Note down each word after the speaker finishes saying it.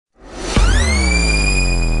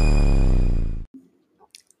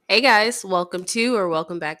Hey guys, welcome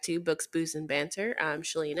back to Books, Booze, and Banter. I'm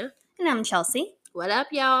Shalina. And I'm Chelsea. What up,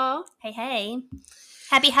 y'all? Hey.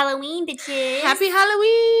 Happy Halloween, bitches. Happy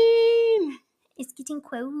Halloween! It's getting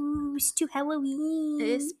close to Halloween.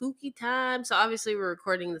 It's spooky time. So obviously we're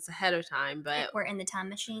recording this ahead of time, but We're in the time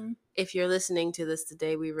machine. if you're listening to this the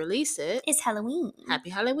day we release it, It's Halloween. Happy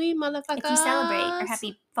Halloween, motherfuckers! If you celebrate, or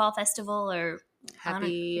happy fall festival, or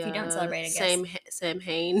happy if you don't celebrate, I guess. Sam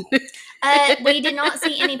Hain. We did not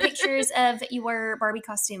see any pictures of your Barbie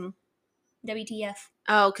costume. WTF.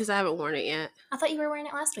 Oh, because I haven't worn it yet. I thought you were wearing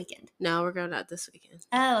it last weekend. No, we're going out this weekend.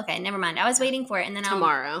 Oh, okay. Never mind. I was waiting for it, and then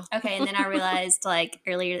tomorrow. Okay, and then I realized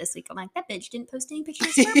earlier this week, I'm like, that bitch didn't post any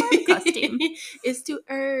pictures of her Barbie costume. It's too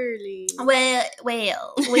early.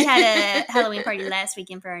 Well, we had a Halloween party last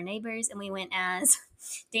weekend for our neighbors, and we went as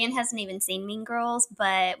Dan hasn't even seen Mean Girls,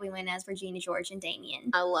 but we went as Regina George and Damien.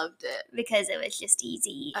 I loved it because it was just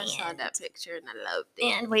easy. I saw that picture and I loved it.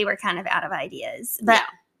 And we were kind of out of ideas, but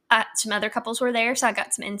some other couples were there, so I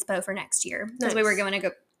got some inspo for next year because we were going to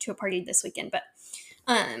go to a party this weekend, but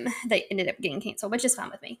they ended up getting canceled, which is fine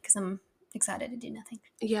with me because I'm excited to do nothing.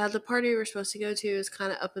 Yeah, the party we were supposed to go to is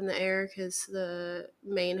kind of up in the air because the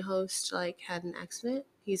main host had an accident.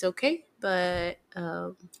 He's okay, but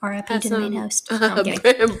R.I.P. to the main host.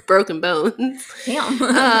 Broken bones.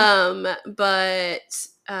 Damn. But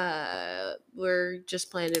we're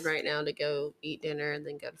just planning right now to go eat dinner and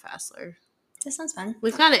then go to Fassler. That sounds fun.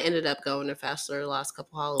 We've kind of ended up going to Fassler the last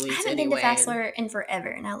couple Halloweens. I haven't been to Fassler in forever,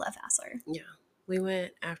 and I love Fassler. Yeah. We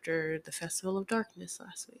went after the Festival of Darkness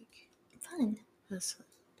last week. Fun. That's fun.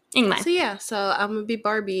 Anyway. So I'm going to be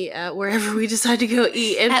Barbie at wherever we decide to go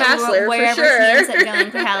eat in Fassler, wherever for sure. she ends up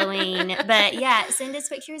going for Halloween. But yeah, send us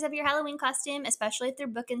pictures of your Halloween costume, especially if they're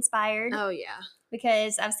book inspired. Oh, yeah.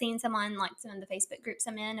 Because I've seen some on some of the Facebook groups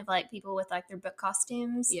I'm in of people with their book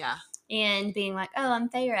costumes. Yeah. And being like, oh, I'm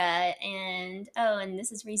Feyre, and and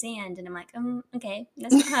this is Rhysand. And I'm like, okay,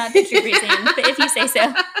 that's not how I pictured Rhysand, but if you say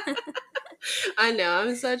so. I know.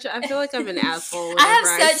 I feel like I'm an asshole. I have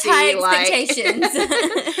such high expectations.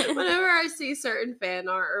 Whenever I see certain fan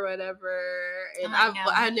art or whatever, and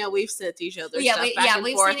I know we've sent each other stuff back and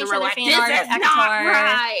we've forth, seen and each we're other like, fan this art is of not ACOTAR.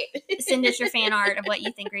 right. Send us your fan art of what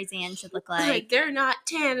you think Rhysand should look like. They're not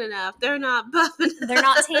tan enough. They're not buff enough. They're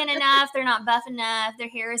not tan enough. They're not buff enough. Their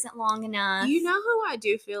hair isn't long enough. You know who I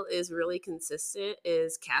do feel is really consistent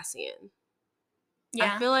is Cassian.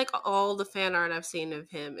 Yeah. I feel like all the fan art I've seen of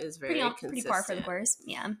him is very consistent. Pretty par for the course,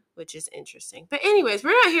 yeah. Which is interesting. But anyways,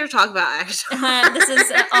 we're not here to talk about ACOTAR. This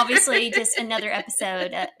is obviously just another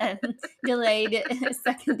episode, delayed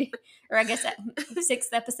second, or I guess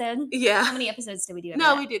sixth episode. Yeah. How many episodes did we do?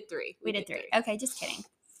 No, we did 3. We did 3. Okay, just kidding.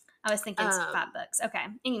 I was thinking 5 books. Okay.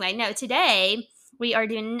 Anyway, no, today we are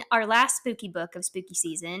doing our last spooky book of spooky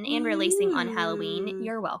season and releasing on Halloween.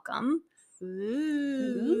 You're welcome.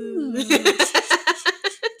 Ooh.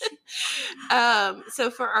 So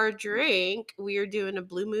for our drink, we are doing a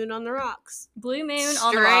Blue Moon on the Rocks. Blue Moon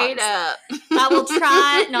on the Rocks. Straight up. I will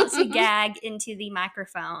try not to gag into the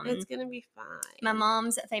microphone. It's going to be fine. My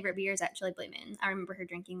mom's favorite beer is actually Blue Moon. I remember her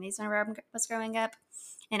drinking these whenever I was growing up.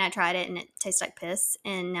 And I tried it, and it tastes like piss.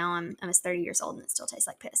 And now I'm almost 30 years old, and it still tastes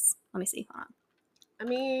like piss. Let me see. Hold on. I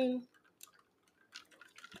mean...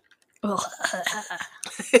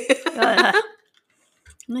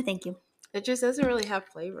 No, thank you. It just doesn't really have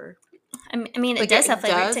flavor. I mean, it does have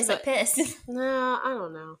flavor. It tastes like piss. No, I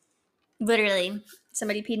don't know. Literally,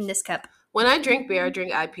 somebody peed in this cup. When I drink beer, I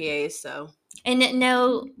drink IPAs, so... And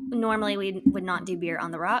no, normally we would not do beer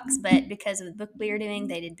on the rocks, but because of the book we were doing,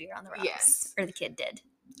 they did beer on the rocks. Yes. Or the kid did.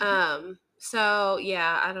 So,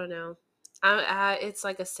 yeah, I don't know. It's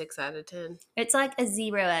like a 6 out of 10. It's like a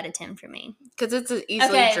 0 out of 10 for me. Because it's an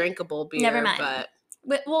easily drinkable beer. Never mind.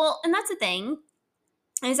 But, and that's the thing,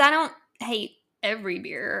 is I don't hate every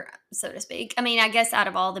beer, so to speak. I mean, I guess out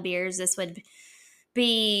of all the beers, this would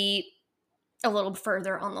be a little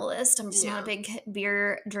further on the list. I'm just not a big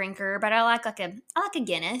beer drinker, but I like a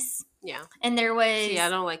Guinness. Yeah. And there was... See, I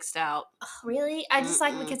don't like stout. Oh, really? I just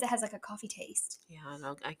like because it has a coffee taste. Yeah,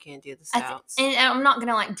 I can't do the stouts. And I'm not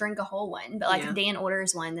going to drink a whole one, but if Dan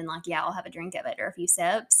orders one, then I'll have a drink of it or a few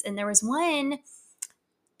sips. And there was one...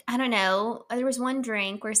 I don't know. There was one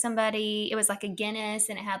drink where it was like a Guinness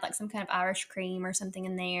and it had some kind of Irish cream or something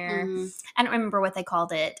in there. Mm-hmm. I don't remember what they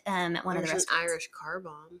called it at one of the restaurants. An Irish car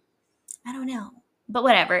bomb. I don't know. But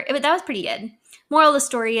whatever. That was pretty good. Moral of the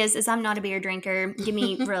story is I'm not a beer drinker. Give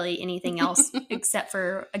me really anything else except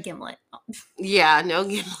for a gimlet. Yeah, no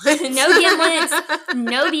gimlets. No gimlets.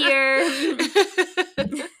 No beer.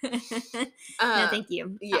 No, thank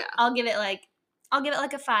you. Yeah. I'll give it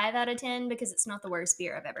a 5 out of 10 because it's not the worst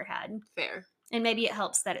beer I've ever had. Fair. And maybe it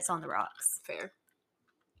helps that it's on the rocks. Fair.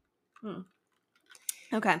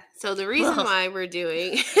 Okay. So the reason why we're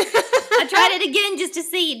doing... I tried it again just to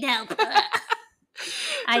see it now.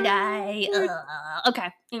 I die. Okay.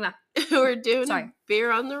 Anyway. We're doing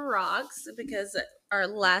Beer on the Rocks because our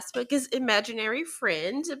last book is Imaginary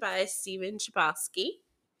Friend by Stephen Chbosky.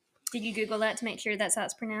 Did you Google that to make sure that's how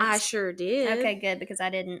it's pronounced? I sure did. Okay, good, because I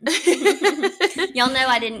didn't. Y'all know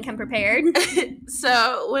I didn't come prepared.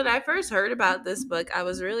 So when I first heard about this book, I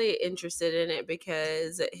was really interested in it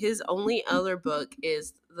because his only other book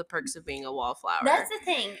is The Perks of Being a Wallflower. That's the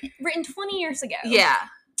thing. Written 20 years ago. Yeah.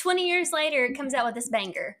 20 years later, it comes out with this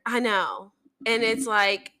banger. I know. And it's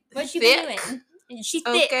like, what's she been doing? She's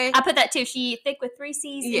thick. Okay. I put that too. She thick with 3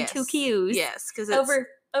 C's and 2 Q's. Yes, because it's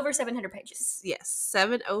over 700 pages. Yes,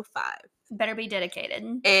 705. Better be dedicated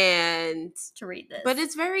and to read this. But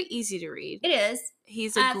it's very easy to read. It is.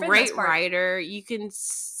 He's a great writer. You can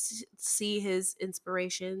see his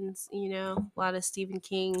inspirations, a lot of Stephen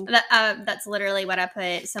King. That's literally what I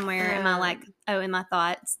put somewhere in my in my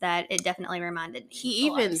thoughts, that it definitely reminded me. He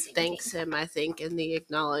even thanks him, I think, in the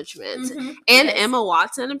acknowledgement. Mm-hmm. And Emma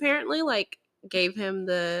Watson apparently gave him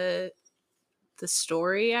the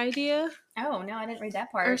story idea. Oh no, I didn't read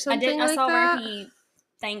that part. Or something I saw where he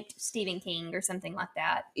thanked Stephen King or something like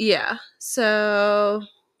that. Yeah. So,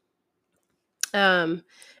 and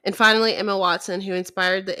finally, Emma Watson, who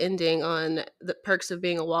inspired the ending on The Perks of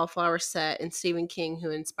Being a Wallflower set, and Stephen King,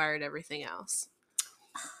 who inspired everything else.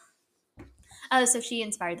 Oh, so she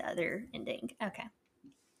inspired the other ending. Okay.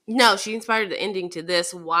 No, she inspired the ending to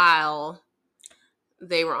this while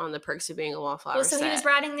they were on The Perks of Being a Wallflower set. So he was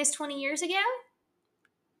writing this 20 years ago?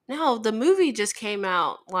 No, the movie just came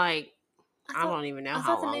out I don't even know how long ago.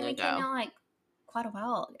 I thought the movie came out quite a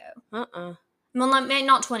while ago. Well,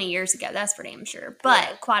 not 20 years ago, that's for damn sure,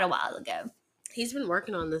 but quite a while ago. He's been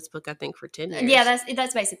working on this book, I think, for 10 years. Yeah,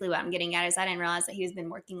 that's basically what I'm getting at, is I didn't realize that he has been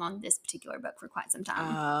working on this particular book for quite some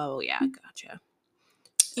time. Oh, yeah, gotcha.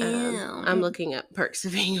 I'm looking up Perks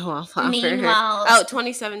of Being a Wallflower. Meanwhile...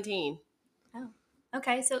 2017. Oh,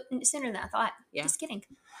 okay, so sooner than I thought. Yeah. Just kidding.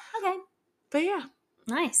 Okay. But yeah.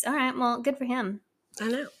 Nice. All right, well, good for him. I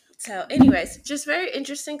know. So, anyways, just very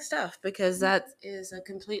interesting stuff, because that is a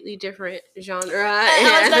completely different genre.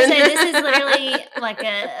 I was about to say, this is literally like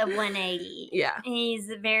a 180. Yeah.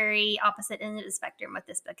 He's very opposite end of the spectrum with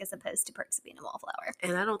this book as opposed to Perks of Being a Wallflower.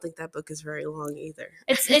 And I don't think that book is very long either.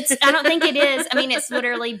 It's. I don't think it is. I mean, it's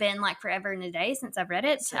literally been forever and a day since I've read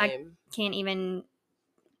it. Same. I can't even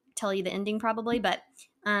tell you the ending probably, but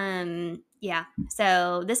yeah.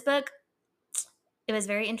 So this book, it was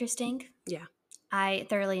very interesting. Yeah. I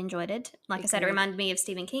thoroughly enjoyed it. Like I said, it reminded me of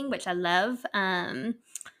Stephen King, which I love. And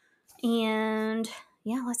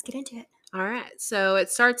yeah, let's get into it. All right. So it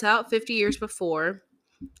starts out 50 years before.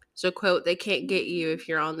 So, quote, "They can't get you if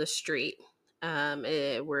you're on the street."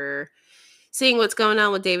 We're seeing what's going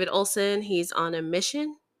on with David Olson. He's on a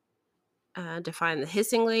mission to find the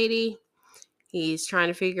hissing lady. He's trying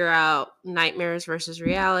to figure out nightmares versus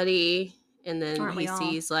reality. And then he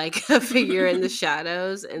sees a figure in the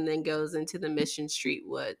shadows, and then goes into the Mission Street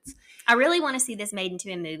woods. I really want to see this made into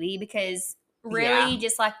a movie, because really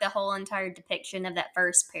just the whole entire depiction of that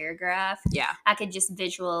first paragraph. Yeah. I could just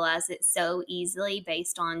visualize it so easily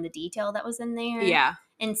based on the detail that was in there. Yeah.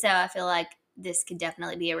 And so I feel like this could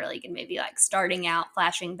definitely be a really good movie, starting out,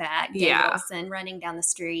 flashing back, David Olson running down the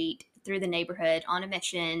street through the neighborhood on a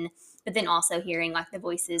mission, but then also hearing the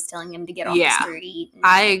voices telling him to get off the street.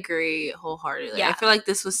 I agree wholeheartedly. Yeah. I feel like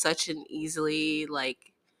this was such an easily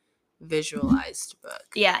visualized book.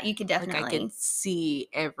 Yeah, you could definitely. I could see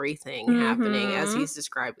everything happening as he's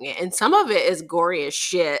describing it. And some of it is gory as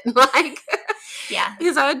shit. Yeah.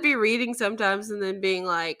 Because I would be reading sometimes and then being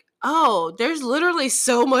like, oh, there's literally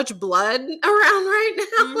so much blood around right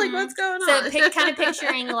now. What's going on? So kind of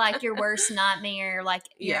picturing your worst nightmare.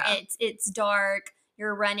 It's dark.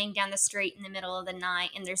 You're running down the street in the middle of the night,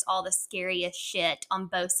 and there's all the scariest shit on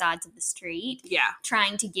both sides of the street. Yeah.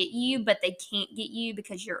 Trying to get you, but they can't get you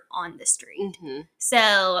because you're on the street. Mm-hmm.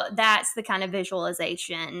 So that's the kind of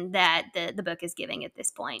visualization that the book is giving at this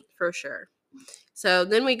point. For sure. So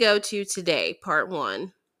then we go to today, part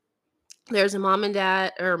 1. There's a mom and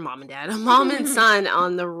son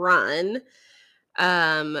on the run.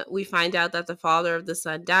 We find out that the father of the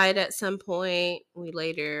son died at some point. We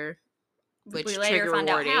later find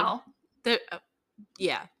out how.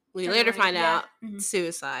 We later find out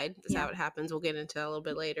suicide. That's how it happens. We'll get into that a little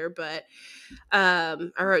bit later. But I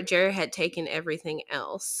wrote Jerry had taken everything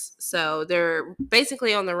else. So they're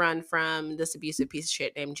basically on the run from this abusive piece of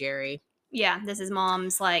shit named Jerry. Yeah, this is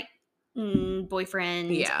mom's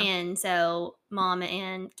boyfriend. Yeah. And so Mom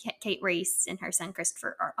and Kate Reese and her son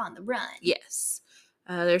Christopher are on the run. Yes.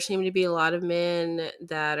 There seem to be a lot of men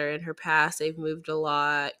that are in her past. They've moved a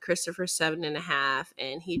lot. Christopher's 7.5,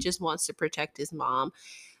 and he just wants to protect his mom.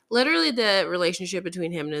 Literally, the relationship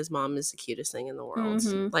between him and his mom is the cutest thing in the world.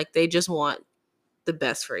 Like, they just want the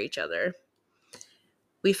best for each other.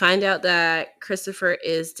 We find out that Christopher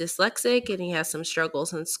is dyslexic and he has some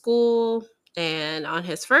struggles in school. And on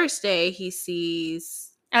his first day, he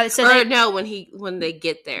sees... when they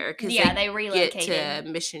get there. Yeah, they relocated. Get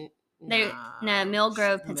to Mission... Mill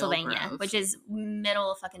Grove, Pennsylvania, which is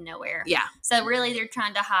middle of fucking nowhere. Yeah. So really, they're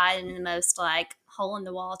trying to hide in the most like hole in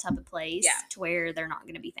the wall type of place to where they're not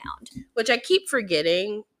going to be found. Which I keep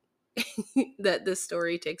forgetting that this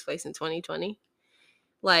story takes place in 2020.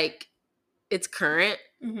 Like, it's current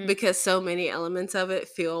because so many elements of it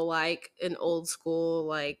feel like an old school,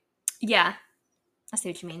 like... Yeah. I see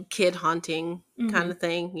what you mean. Kid haunting kind of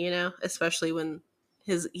thing, you know, especially when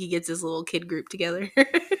he gets his little kid group together.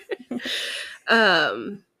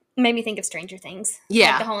 Made me think of Stranger Things.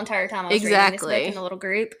 Yeah. Like the whole entire time I was reading this book in the little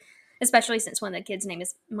group. Especially since one of the kids' name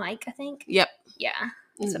is Mike, I think. Yep. Yeah.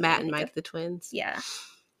 Matt and Mike, the twins. Yeah.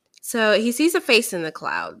 So he sees a face in the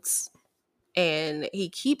clouds. And he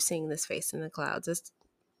keeps seeing this face in the clouds as,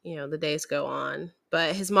 you know, the days go on.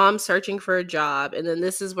 But his mom's searching for a job. And then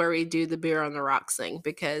this is where we do the beer on the rocks thing.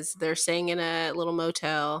 Because they're staying in a little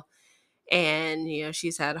motel. And, you know,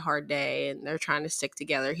 she's had a hard day and they're trying to stick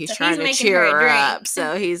together. He's trying to cheer her up.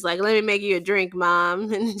 So he's like, let me make you a drink,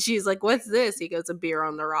 Mom. And she's like, what's this? He goes, a beer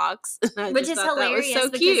on the rocks. Which is hilarious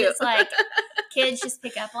because it's like kids just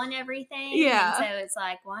pick up on everything. Yeah. And so it's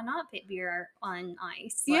like, why not put beer on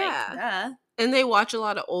ice? Like, duh. And they watch a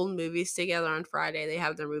lot of old movies together on Friday. They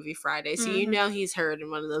have their movie Friday. So you know he's heard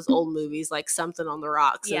in one of those old movies, like Something on the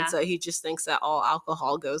Rocks. Yeah. And so he just thinks that all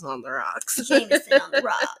alcohol goes on the rocks. Jameson on the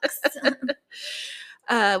rocks.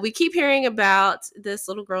 We keep hearing about this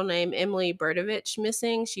little girl named Emily Berdovich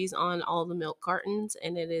missing. She's on all the milk cartons,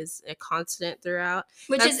 and it is a constant throughout.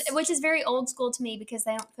 Which is very old school to me because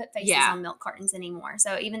they don't put faces on milk cartons anymore.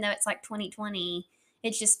 So even though it's like 2020...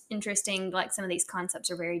 it's just interesting, like, some of these concepts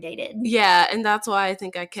are very dated. Yeah, and that's why I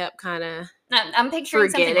think I kept kind of I'm picturing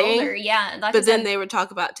something older, yeah. Like but then they would talk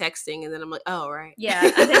about texting, and then I'm like, oh, right. Yeah,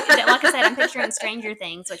 like I said, I'm picturing Stranger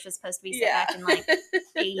Things, which was supposed to be set back in, like,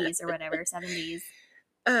 80s or whatever, 70s.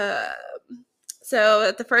 So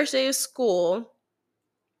at the first day of school,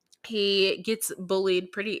 he gets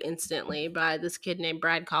bullied pretty instantly by this kid named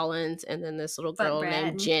Brad Collins and then this little girl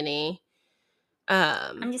named Jenny.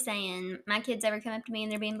 I'm just saying, my kids ever come up to me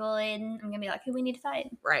and they're being bullied, I'm going to be like, who we need to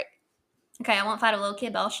fight? Right. Okay, I won't fight a little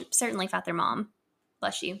kid, but I'll certainly fight their mom.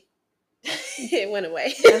 Bless you. It went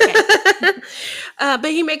away. Okay.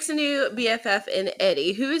 But he makes a new BFF in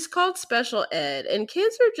Eddie, who is called Special Ed. And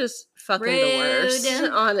kids are just fucking the worst,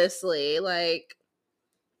 honestly. Like,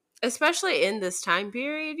 especially in this time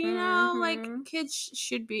period, you know? Like, parents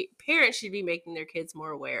should be making their kids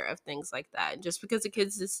more aware of things like that. And just because a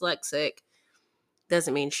kid's dyslexic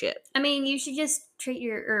doesn't mean shit. I mean, you should just teach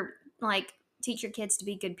your kids to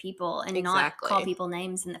be good people and not call people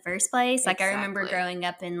names in the first place. Like, I remember growing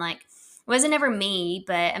up in, like, it wasn't ever me,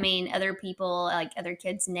 but I mean, other people, like other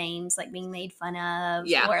kids' names, like being made fun of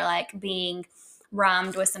or like being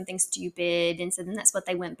rhymed with something stupid. And so then that's what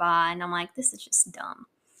they went by. And I'm like, this is just dumb.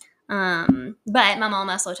 But my mom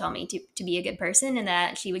also told me to be a good person and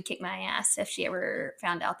that she would kick my ass if she ever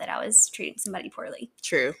found out that I was treating somebody poorly.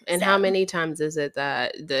 True. And how many times is it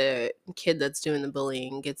that the kid that's doing the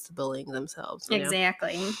bullying gets the bullying themselves? You know?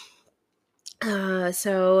 Exactly.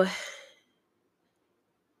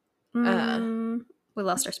 We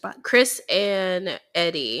lost our spot. Chris and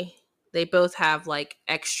Eddie, they both have like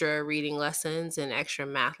extra reading lessons and extra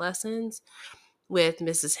math lessons with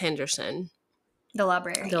Mrs. Henderson. The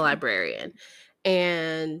librarian.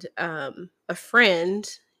 And a friend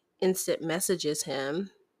instant messages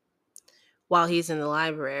him while he's in the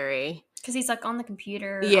library. Because he's like on the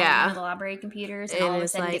computer, on one of the library computers, and all of a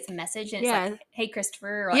sudden gets a message, and it's like, hey,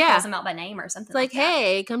 Christopher, or like calls him out by name or something like that.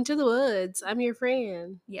 Hey, come to the woods. I'm your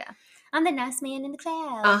friend. Yeah. I'm the nice man in the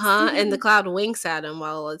clouds. And the cloud winks at him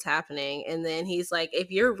while it's happening. And then he's like,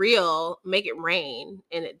 if you're real, make it rain.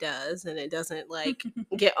 And it does. And it doesn't like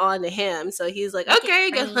get on to him. So he's like,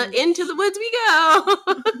 okay, go into the woods we go.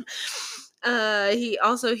 He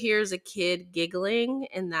also hears a kid giggling,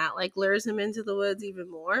 and that like lures him into the woods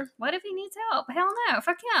even more. What if he needs help? Hell no.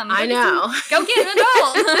 Fuck him. I know. Go get an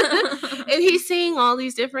adult. And he's seeing all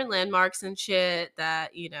these different landmarks and shit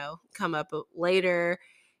that, you know, come up later.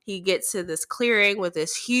 he gets to this clearing with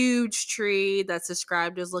this huge tree that's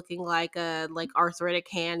described as looking like a arthritic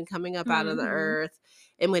hand coming up out of the earth.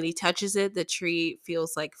 And when he touches it, the tree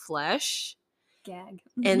feels like flesh. Gag.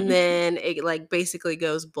 And then it like basically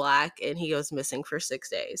goes black and he goes missing for 6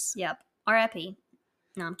 days. Yep. R.I.P.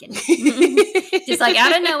 No, I'm kidding. Just like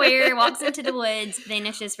out of nowhere, walks into the woods,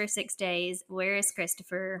 vanishes for 6 days. Where is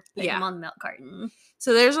Christopher? Put him on the milk carton.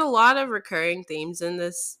 So there's a lot of recurring themes in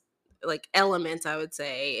this, like elements, I would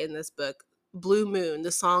say, in this book. Blue Moon,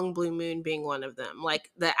 the song Blue Moon being one of them.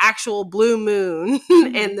 Like the actual Blue Moon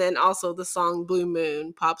and then also the song Blue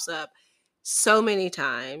Moon pops up so many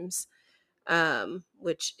times.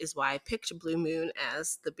 Which is why I picked Blue Moon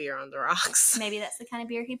as the beer on the rocks. Maybe that's the kind of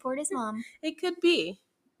beer he poured his mom. It could be.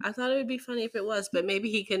 I thought it would be funny if it was, but maybe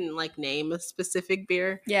he can like name a specific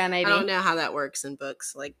beer. Yeah, maybe. I don't know how that works in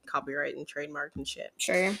books, like copyright and trademark and shit.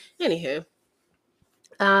 Sure. Anywho.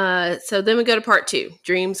 So then we go to part 2,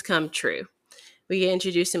 Dreams Come True. We get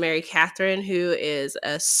introduced to Mary Catherine, who is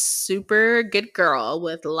a super good girl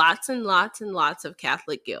with lots and lots and lots of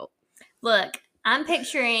Catholic guilt. Look, I'm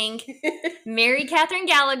picturing Mary Catherine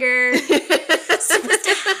Gallagher.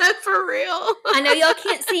 For real. I know y'all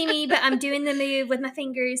can't see me, but I'm doing the move with my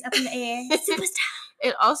fingers up in the air. Superstar.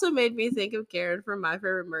 It also made me think of Karen from My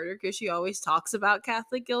Favorite Murder because she always talks about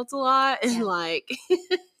Catholic guilt a lot. And like,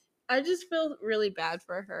 I just feel really bad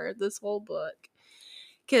for her this whole book.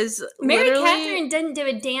 Because Mary Catherine didn't do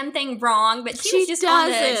a damn thing wrong, but she was just on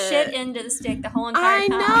the shit end of the stick the whole entire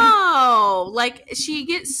time. I know. Like, she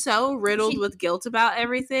gets so riddled with guilt about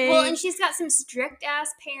everything. Well, and she's got some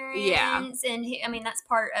strict-ass parents. Yeah. And, I mean, that's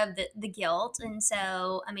part of the guilt. And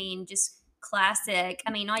so, I mean, just classic.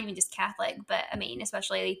 I mean, not even just Catholic, but, I mean,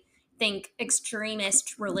 especially think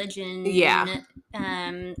extremist religion. Yeah.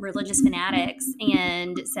 Religious fanatics.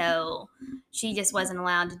 And so she just wasn't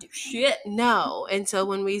allowed to do shit. No. And so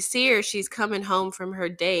when we see her, she's coming home from her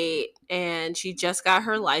date and she just got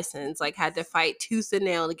her license, like had to fight tooth and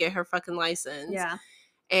nail to get her fucking license. Yeah.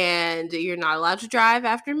 And you're not allowed to drive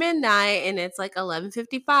after midnight and it's like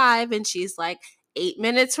 11:55 and she's like 8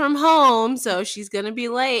 minutes from home, so she's going to be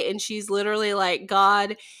late. And she's literally like,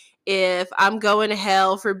 God, if I'm going to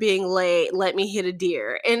hell for being late, let me hit a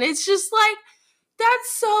deer. And it's just like,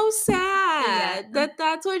 that's so sad.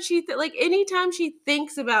 That's what she like anytime she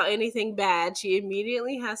thinks about anything bad, she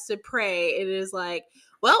immediately has to pray. It is like,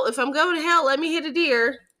 well, if I'm going to hell, let me hit a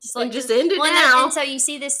deer. Just end it now. And so you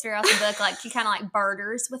see this throughout the book, like she kind of like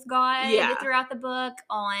barters with God throughout the book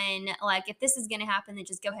on like, if this is going to happen, then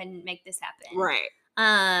just go ahead and make this happen. Right.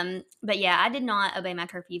 But yeah, I did not obey my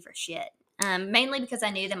curfew for shit. Mainly because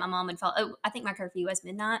I knew that my mom would fall. Oh, I think my curfew was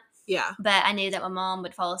midnight. Yeah. But I knew that my mom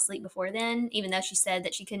would fall asleep before then, even though she said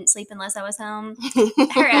that she couldn't sleep unless I was home.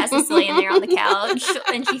 Her ass is laying there on the couch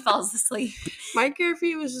and she falls asleep. My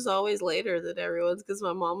curfew was just always later than everyone's because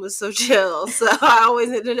my mom was so chill. So I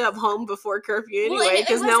always ended up home before curfew anyway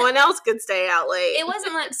because no one else could stay out late. It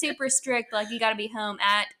wasn't like super strict, like you got to be home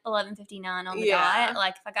at 11:59 on the dot.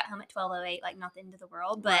 Like if I got home at 12:08, like not the end of the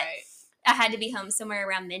world. But I had to be home somewhere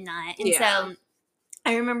around midnight. And so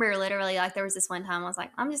I remember literally like there was this one time I was like,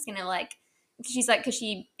 I'm just going to like, she's like, because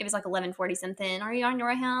it was like 11:40 something. Are you on your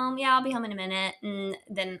way home? Yeah, I'll be home in a minute. And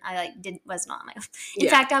then I like was not on my way. In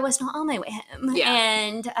fact, I was not on my way home.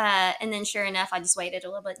 Yeah. And then sure enough, I just waited a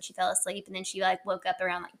little bit and she fell asleep. And then she like woke up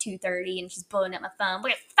around like 2:30 and she's blowing up my phone.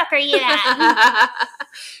 Where the fuck are you at?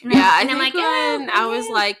 I think like, when I was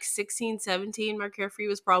like 16, 17, my curfew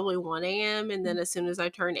was probably 1 a.m. And then as soon as I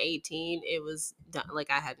turned 18, it was done. Like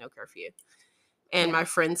I had no curfew. And my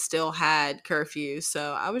friends still had curfew,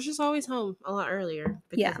 so I was just always home a lot earlier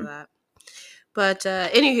because of that. But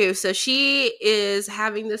anywho, so she is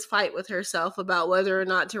having this fight with herself about whether or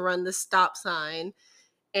not to run the stop sign,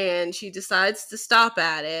 and she decides to stop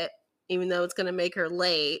at it, even though it's going to make her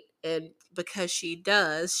late. And because she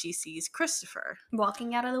does, she sees Christopher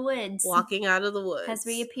walking out of the woods. Has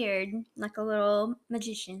reappeared like a little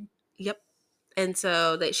magician. Yep. And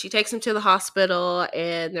so she takes him to the hospital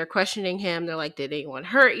and they're questioning him. They're like, did anyone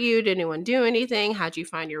hurt you? Did anyone do anything? How'd you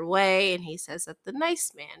find your way? And he says that the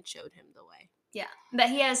nice man showed him the way. Yeah. But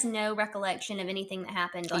he has no recollection of anything that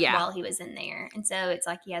happened while he was in there. And so it's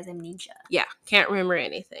like he has amnesia. Yeah. Can't remember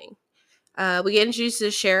anything. We get introduced to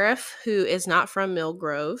the sheriff who is not from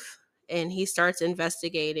Millgrove. And he starts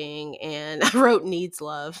investigating. And I wrote needs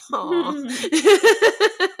love.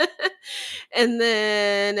 And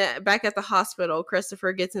then back at the hospital,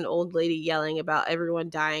 Christopher gets an old lady yelling about everyone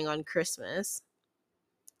dying on Christmas.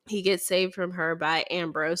 He gets saved from her by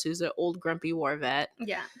Ambrose, who's an old grumpy war vet.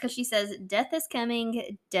 Yeah, because she says, death is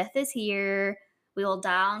coming, death is here, we will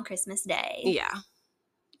die on Christmas Day. Yeah.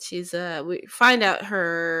 She's we find out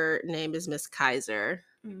her name is Miss Kaiser,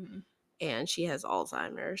 and she has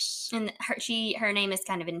Alzheimer's. And her name is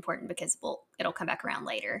kind of important because it'll come back around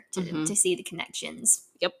later to see the connections.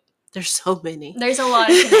 Yep. There's so many. There's a lot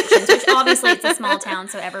of connections, which obviously it's a small town,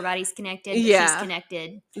 so everybody's connected. But she's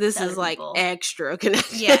connected. This is like people. Extra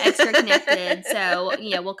connected. Yeah, extra connected. So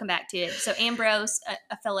we'll come back to it. So Ambrose,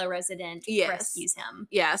 a fellow resident, rescues him.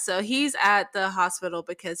 Yeah, so he's at the hospital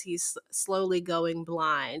because he's slowly going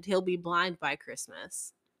blind. He'll be blind by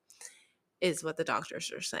Christmas, is what the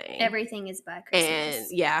doctors are saying. Everything is by Christmas.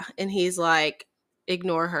 And he's like,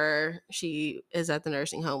 ignore her. She is at the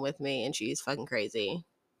nursing home with me, and she's fucking crazy.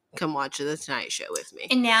 Come watch the Tonight Show with me.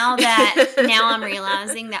 And now I'm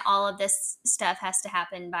realizing that all of this stuff has to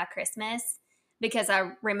happen by Christmas because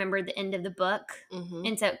I remember the end of the book,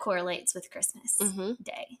 and so it correlates with Christmas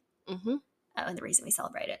Day. Oh, and the reason we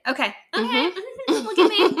celebrate it. Okay. Look at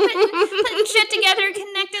me putting shit together,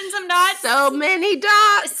 connecting some dots. So many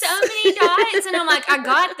dots. And I'm like, I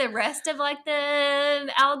got the rest of like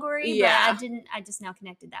the allegory, but I didn't. I just now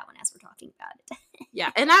connected that one as we're talking about it.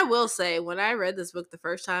 Yeah, and I will say, when I read this book the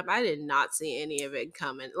first time, I did not see any of it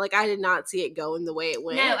coming. Like, I did not see it going the way it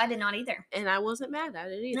went. No, I did not either. And I wasn't mad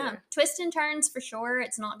at it either. No, twists and turns for sure.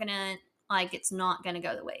 It's not gonna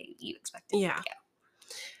go the way you expect it to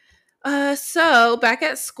go. So back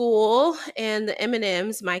at school, and the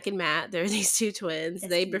M&Ms, Mike and Matt, they're these two twins.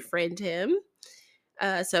 They befriend him.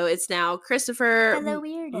 So it's now Christopher, hello,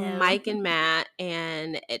 weirdo. Mike and Matt,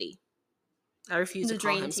 and Eddie. I refuse to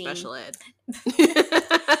call him team. Special ed.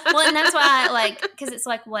 Well, and that's why because it's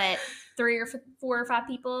like, what, 3 or 4 or 5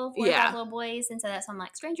 people, 4 or 5 little boys, and so that's why I'm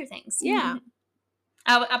like, Stranger Things. Yeah.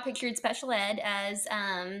 I pictured special ed as,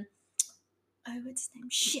 what's his name?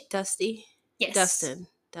 Shit. Dusty. Yes. Dustin.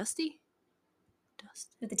 Dusty?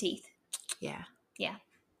 With the teeth. Yeah. Yeah.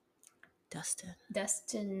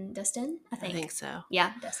 Dustin, I think so.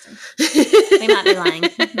 Yeah, Dustin. We might be lying.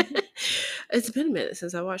 It's been a minute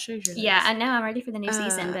since I watched Stranger Things. Yeah, I know. I'm ready for the new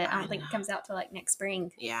season, but I don't think it comes out till like next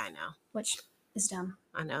spring. Yeah, I know. Which is dumb.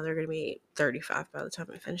 I know. They're going to be 35 by the time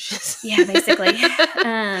it finishes. Yeah, basically.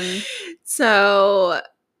 So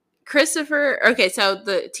Christopher, so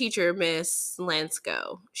the teacher, Miss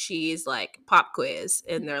Lansko, she's like, pop quiz,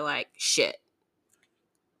 and they're like, shit.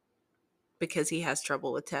 Because he has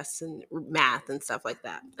trouble with tests and math and stuff like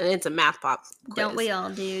that. And it's a math pop quiz. Don't we all,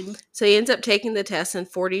 dude? So he ends up taking the test in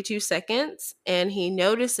 42 seconds, and he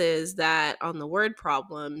notices that on the word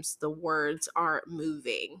problems, the words aren't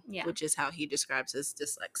moving, which is how he describes his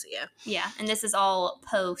dyslexia. Yeah, and this is all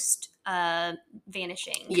post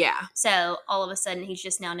vanishing. Yeah. So all of a sudden, he's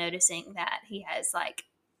just now noticing that he has like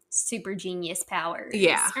super genius powers.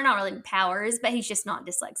 Yeah. Or not really powers, but he's just not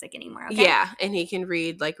dyslexic anymore. Okay? Yeah, and he can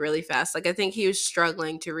read like really fast. Like, I think he was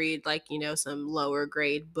struggling to read like, some lower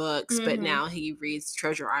grade books, but now he reads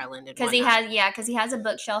Treasure Island and because he has a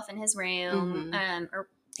bookshelf in his room.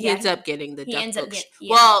 He ends up getting the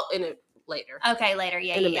well, later. Okay, later.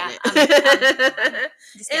 Yeah, in a minute.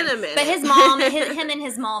 In a minute. But his mom, him and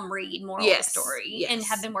his mom read moral of the story and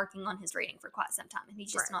have been working on his reading for quite some time, and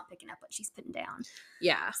he's just not picking up what she's putting down.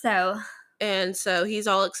 Yeah. So he's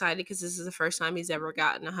all excited because this is the first time he's ever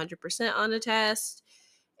gotten 100% on a test,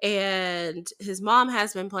 and his mom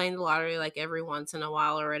has been playing the lottery like every once in a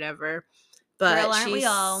while or whatever. But girl, aren't we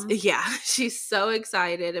all? Yeah, she's so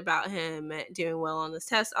excited about him doing well on this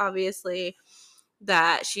test, obviously,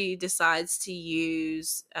 that she decides to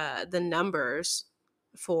use the numbers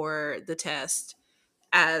for the test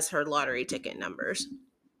as her lottery ticket numbers.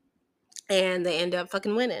 And they end up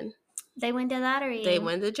fucking winning. They win the lottery. They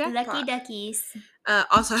win the jackpot. Lucky duckies.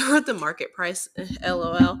 Also, I wrote the market price,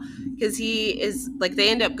 LOL, because he is, like,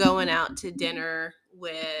 they end up going out to dinner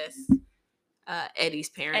with Eddie's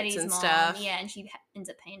parents and mom, stuff. Yeah, and she ends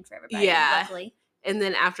up paying for everybody. Yeah. Luckily. And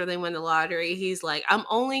then after they win the lottery, he's like, I'm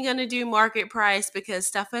only going to do market price because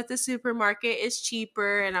stuff at the supermarket is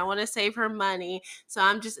cheaper and I want to save her money. So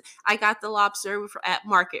I got the lobster at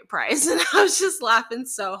market price. And I was just laughing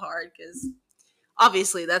so hard because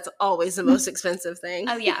obviously that's always the most expensive thing.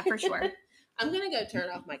 Oh, yeah, for sure. I'm going to go turn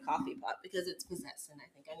off my coffee pot because it's possessed and I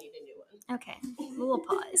think I need a new one. Okay. We'll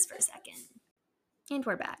pause for a second. And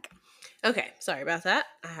we're back. Okay, sorry about that.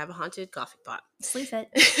 I have a haunted coffee pot. Sleep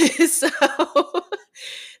it. So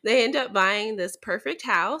they end up buying this perfect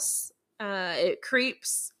house. It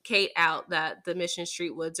creeps Kate out that the Mission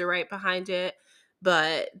Street Woods are right behind it.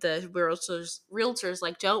 But the realtors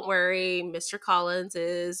like, don't worry, Mr. Collins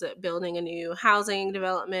is building a new housing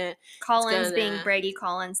development. Collins being Brady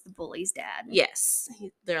Collins, the bully's dad. Yes.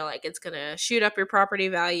 They're like, it's going to shoot up your property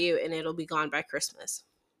value and it'll be gone by Christmas.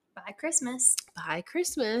 By Christmas. By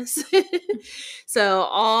Christmas. So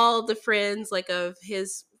all the friends, like of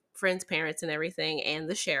his friends' parents and everything, and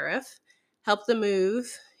the sheriff help them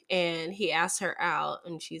move. And he asks her out,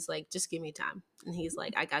 and she's like, "Just give me time." And he's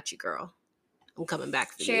like, "I got you, girl. I'm coming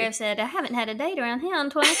back for Sheriff you." said, "I haven't had a date around here in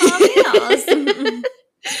 25 years."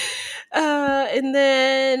 And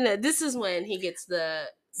then this is when he gets the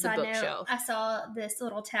Side note, bookshelf. I saw this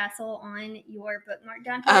little tassel on your bookmark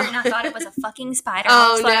down here, and I thought it was a fucking spider.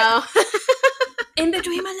 Oh, no. In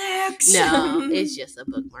between my legs. No, it's just a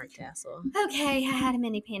bookmark tassel. Okay, I had a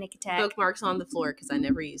mini panic attack. Bookmarks on the floor because I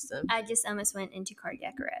never used them. I just almost went into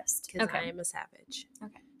cardiac arrest. Because I am a savage.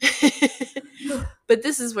 Okay. But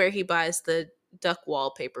this is where he buys the duck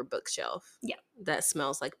wallpaper bookshelf. Yeah. That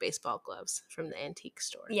smells like baseball gloves from the antique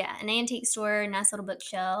store. Yeah, an antique store, nice little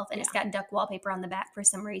bookshelf, and it's got duck wallpaper on the back for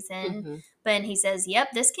some reason. Mm-hmm. But he says,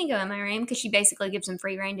 "Yep, this can go in my room," because she basically gives him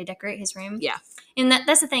free reign to decorate his room. Yeah. And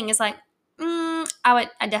that's the thing, is like, I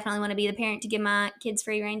definitely want to be the parent to give my kids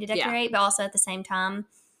free reign to decorate, but also at the same time,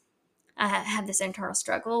 I have this internal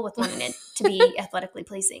struggle with wanting it to be athletically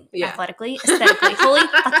pleasing. Yeah. Athletically, aesthetically, holy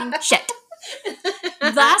fucking shit.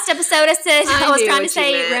 Last episode I said I was trying to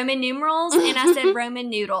say Roman numerals, and I said Roman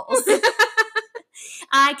noodles.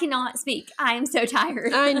 I cannot speak. I am so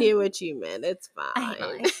tired. I knew what you meant. It's fine. I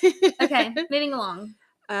hate life. Okay, moving along.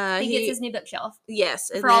 He gets his new bookshelf. Yes.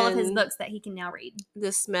 For all of his books that he can now read.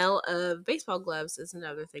 The smell of baseball gloves is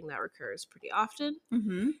another thing that recurs pretty often.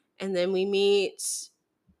 Mm-hmm. And then we meet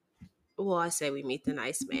the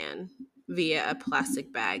nice man via a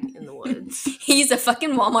plastic bag in the woods. He's a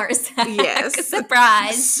fucking Walmart sack. Yes.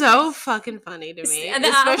 Surprise. So fucking funny to me.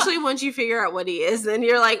 Especially once you figure out what he is. Then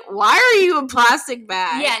you're like, why are you a plastic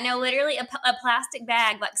bag? Yeah, no, literally a plastic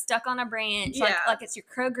bag, like stuck on a branch. Yeah. Like it's your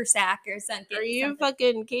Kroger sack or something. Are you a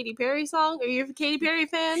fucking Katy Perry song? Are you a Katy Perry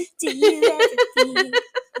fan? Do you ever think?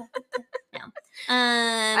 No.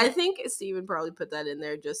 I think Steven probably put that in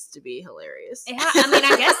there just to be hilarious. Yeah, I mean,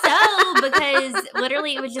 I guess so, because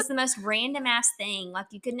literally it was just the most random ass thing. Like,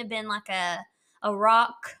 you couldn't have been like a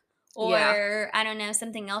rock or I don't know,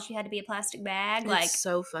 something else. You had to be a plastic bag. It's like,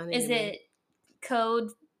 so funny. Is it code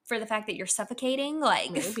for the fact that you're suffocating?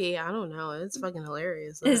 Like, maybe, I don't know. It's fucking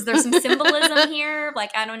hilarious. Is there some symbolism here?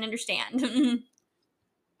 Like, I don't understand.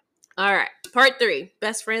 All right, part 3: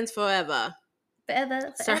 Best friends forever.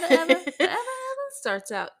 Forever.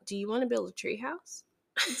 Starts out, do you want to build a tree house?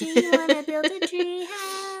 Do you want to build a tree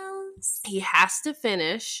house? He has to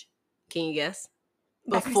finish, can you guess?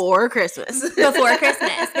 Before Christmas. Before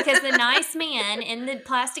Christmas. Because the nice man in the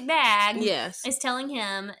plastic bag is telling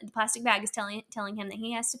him, the plastic bag is telling him that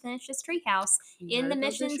he has to finish this tree house in the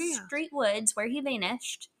Mission Street Woods where he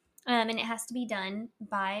vanished. And it has to be done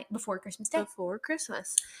before Christmas Day. Before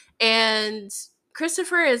Christmas. And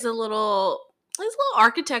Christopher is a little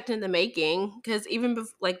architect in the making, because even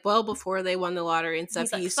before they won the lottery and stuff,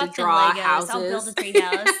 he used to draw houses. I'll build a tree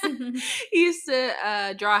house. He used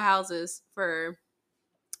to draw houses for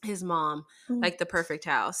his mom, like the perfect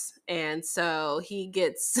house. And so he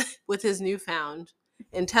gets, with his newfound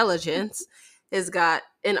intelligence, has got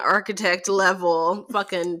an architect level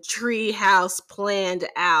fucking tree house planned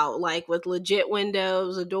out, like with legit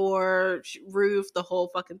windows, a door, roof, the whole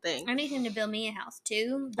fucking thing. I need him to build me a house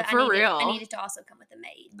too, but for real. I need it to also come with a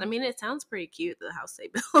maid. I mean, it sounds pretty cute, the house they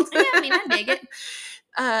built. Yeah, I mean, I dig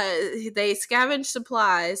it. They scavenge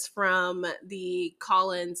supplies from the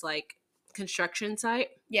Collins construction site.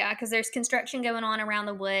 Yeah, because there's construction going on around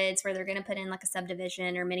the woods where they're going to put in like a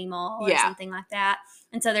subdivision or mini mall or something like that.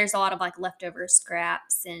 And so there's a lot of like leftover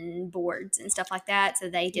scraps and boards and stuff like that. So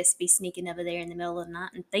they just be sneaking over there in the middle of the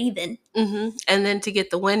night and thieving. Mm-hmm. And then to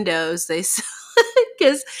get the windows, they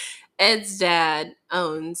because Ed's dad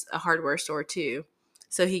owns a hardware store too.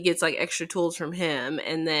 So he gets like extra tools from him,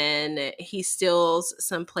 and then he steals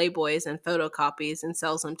some Playboys and photocopies and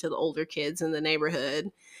sells them to the older kids in the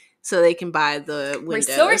neighborhood so they can buy the windows.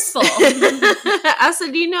 Resourceful. I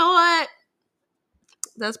said, you know what?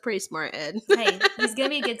 That's pretty smart, Ed. Hey, he's going to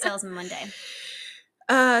be a good salesman one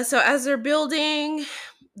day. So as they're building,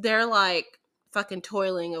 they're like fucking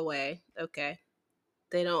toiling away. Okay.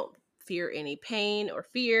 They don't fear any pain or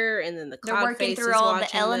fear, and then the cloud face is watching them.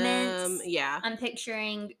 They're working through all the elements. Yeah. I'm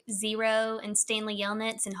picturing Zero and Stanley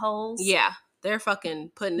Yelnats and holes. Yeah. They're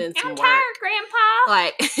fucking putting in some work. I'm tired, Grandpa.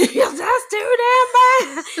 Like, that's too damn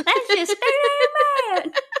bad. That's just too damn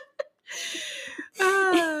bad.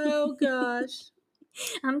 Oh, gosh.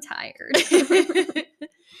 I'm tired.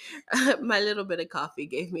 My little bit of coffee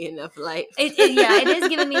gave me enough light. It is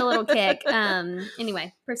giving me a little kick.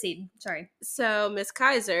 Anyway, proceed. Sorry. So Miss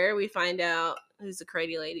Kaiser, we find out who's the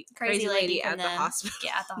crazy lady? Crazy lady at the hospital.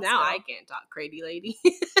 Yeah, at the hospital. Now I can't talk. Crazy lady.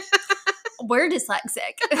 We're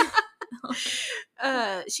dyslexic.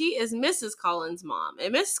 She is Mrs. Collins' mom,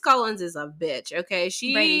 and Mrs. Collins is a bitch. Okay,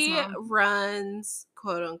 she runs,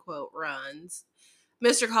 quote unquote, runs.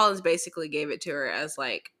 Mr. Collins basically gave it to her as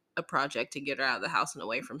like a project to get her out of the house and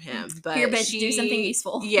away from him. But here, bitch, do something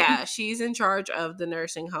useful. Yeah, she's in charge of the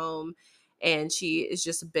nursing home, and she is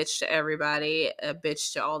just a bitch to everybody, a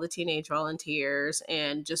bitch to all the teenage volunteers,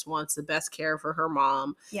 and just wants the best care for her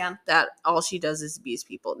mom. Yeah. That all she does is abuse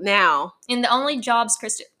people. Now, and the only jobs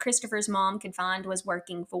Christopher's mom could find was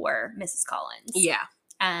working for Mrs. Collins. Yeah.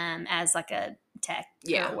 As like a tech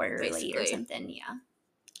or orderly or something.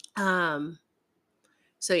 Yeah.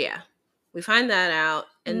 So yeah, we find that out,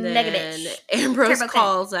 and then Ambrose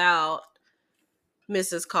calls out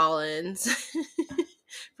Mrs. Collins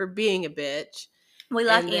for being a bitch. We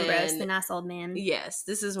like Ambrose, the nice old man. Yes,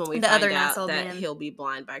 this is when we find out that he'll be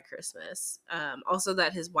blind by Christmas. Also,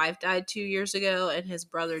 that his wife died 2 years ago, and his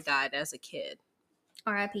brother died as a kid.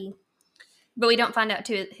 R.I.P. But we don't find out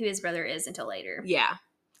who his brother is until later. Yeah.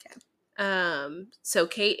 Okay. So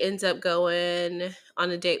Kate ends up going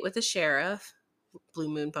on a date with the sheriff. Blue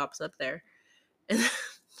Moon pops up there. And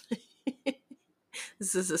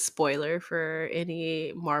this is a spoiler for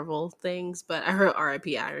any Marvel things, but I wrote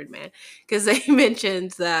R.I.P. Iron Man because they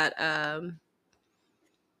mentioned that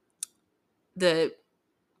the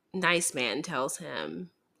nice man tells him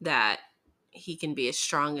that he can be as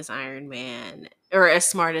strong as Iron Man, or as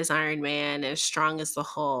smart as Iron Man, and as strong as the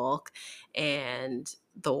Hulk and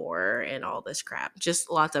Thor and all this crap.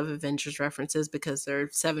 Just lots of Avengers references because they're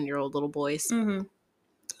 7-year-old little boys. Mm-hmm.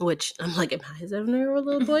 Which I'm like, am I a 7-year-old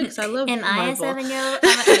little boy? Because I love Am Marvel. I a 7-year-old?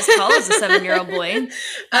 I'm not as tall as a 7-year-old boy.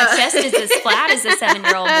 My chest is as flat as a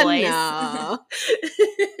 7-year-old boy's.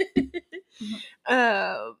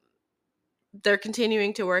 No. They're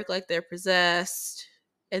continuing to work like they're possessed.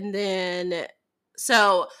 And then,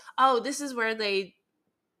 this is where they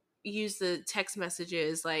use the text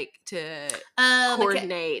messages like to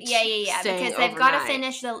coordinate. Because they've got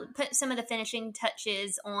to put some of the finishing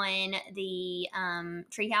touches on the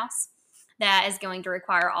treehouse that is going to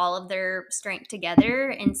require all of their strength together,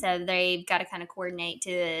 and so they've got to kind of coordinate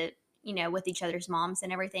to with each other's moms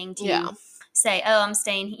and everything to say, oh, I'm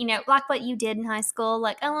staying, like what you did in high school,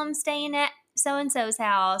 like, oh, I'm staying at so and so's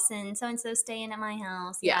house and so staying at my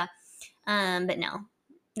house. But no.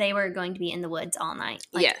 They were going to be in the woods all night.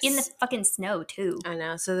 In the fucking snow, too. I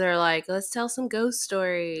know. So they're like, let's tell some ghost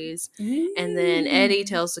stories. And then Eddie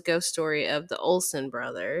tells the ghost story of the Olsen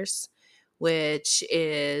brothers, which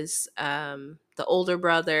is the older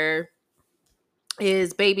brother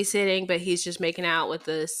is babysitting, but he's just making out with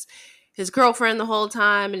his girlfriend the whole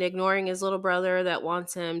time and ignoring his little brother that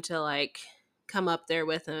wants him to, like, come up there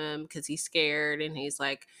with him because he's scared. And he's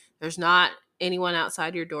like, there's not anyone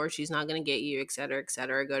outside your door, she's not going to get you, etc.,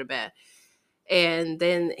 go to bed. And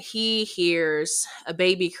then he hears a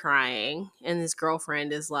baby crying, and his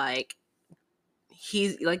girlfriend is like,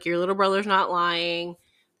 he's like, your little brother's not lying,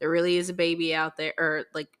 there really is a baby out there, or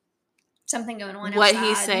like something going on what outside.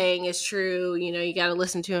 He's saying is true, you got to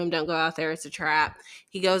listen to him, don't go out there, it's a trap.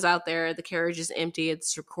 He goes out there, the carriage is empty,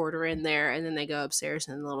 it's a recorder in there, and then they go upstairs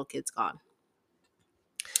and the little kid's gone.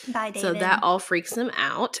 Bye, David. So that all freaks him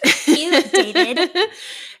out. Cute, David.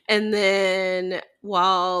 And then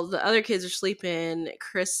while the other kids are sleeping,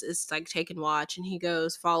 Chris is like taking watch, and he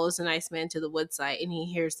follows the nice man to the wood site, and he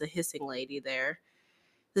hears the hissing lady there.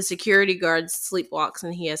 The security guard sleepwalks,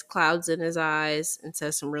 and he has clouds in his eyes and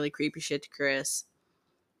says some really creepy shit to Chris.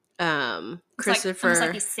 Christopher, almost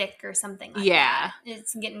like he's sick or something like that.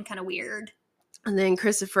 It's getting kind of weird. And then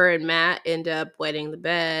Christopher and Matt end up wetting the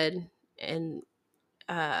bed, and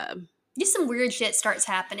just some weird shit starts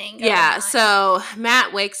happening. Yeah, so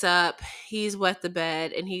Matt wakes up, he's wet the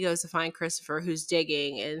bed, and he goes to find Christopher, who's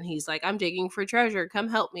digging, and he's like, I'm digging for treasure, come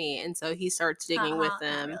help me. And so he starts digging with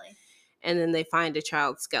them, and then they find a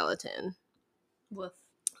child's skeleton. Woof.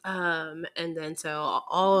 And then so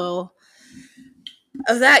all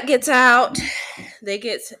of that gets out, they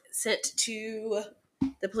get sent to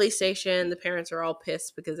the police station. The parents are all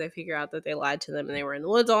pissed because they figure out that they lied to them and they were in the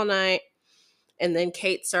woods all night. And then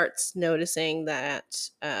Kate starts noticing that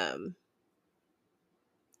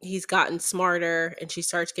he's gotten smarter, and she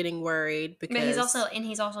starts getting worried because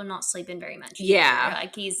he's also not sleeping very much. Yeah, either.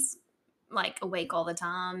 Like he's like awake all the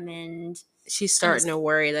time, and she's starting to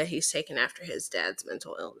worry that he's taken after his dad's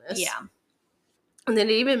mental illness. Yeah, and then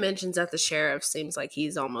it even mentions that the sheriff seems like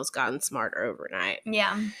he's almost gotten smarter overnight.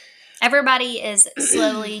 Yeah, everybody is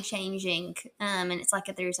slowly changing, and it's like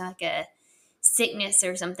if there's like a sickness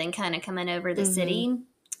or something kind of coming over the city.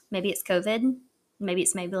 Maybe it's COVID. Maybe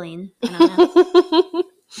it's Maybelline. I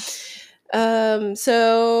don't know.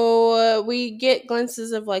 So we get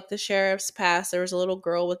glimpses of like the sheriff's past. There was a little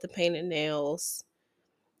girl with the painted nails.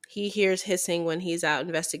 He hears hissing when he's out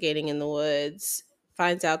investigating in the woods.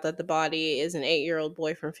 Finds out that the body is an 8-year-old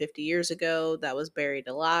boy from 50 years ago that was buried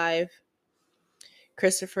alive.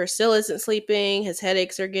 Christopher still isn't sleeping. His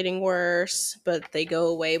headaches are getting worse, but they go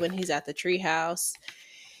away when he's at the treehouse.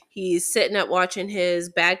 He's sitting up watching his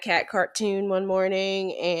Bad Cat cartoon one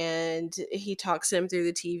morning, and he talks to him through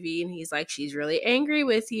the TV, and he's like, "She's really angry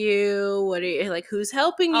with you. What are you like? Who's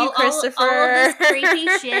helping you, Christopher?" All of this creepy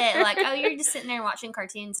shit. Like, oh, you're just sitting there watching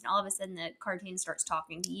cartoons, and all of a sudden the cartoon starts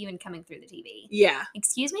talking to you and coming through the TV. Yeah.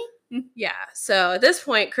 Excuse me? Yeah. So at this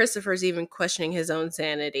point, Christopher's even questioning his own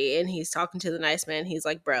sanity, and he's talking to the nice man. He's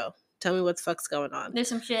like, "Bro, tell me what the fuck's going on. There's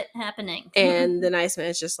some shit happening." And the nice man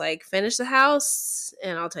is just like, "Finish the house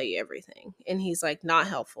and I'll tell you everything." And he's like, "Not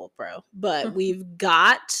helpful, bro. But we've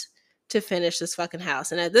got to finish this fucking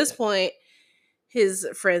house." And at this point, his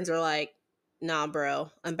friends are like, "Nah, bro,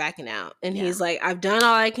 I'm backing out." And he's like, "I've done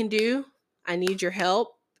all I can do. I need your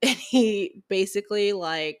help." And he basically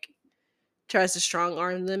like tries to strong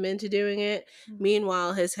arm them into doing it.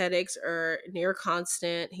 Meanwhile, his headaches are near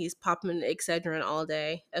constant. He's popping Excedrin all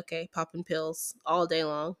day. Okay, popping pills all day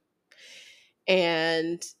long.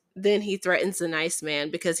 And then he threatens the nice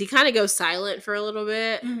man because he kind of goes silent for a little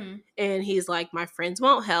bit. And he's like, "My friends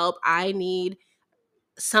won't help. I need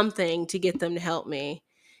something to get them to help me.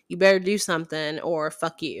 You better do something or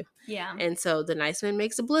fuck you." Yeah. And so the nice man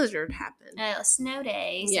makes a blizzard happen. A snow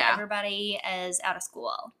day. So everybody is out of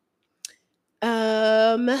school.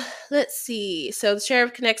 Let's see. So the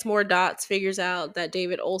sheriff connects more dots, figures out that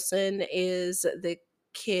David Olson is the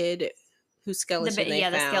kid whose skeleton they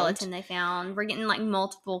found. The skeleton they found. We're getting like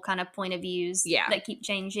multiple kind of point of views that keep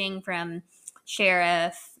changing from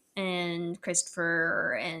sheriff and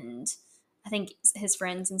Christopher and I think his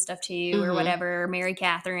friends and stuff too, or whatever. Mary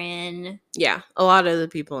Catherine. Yeah, a lot of the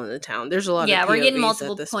people in the town. There's a lot of POVs we're getting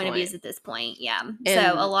multiple point of views at this point. Yeah, and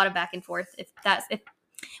so a lot of back and forth. If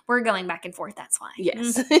we're going back and forth, that's why.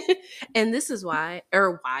 Yes. And this is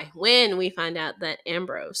when we find out that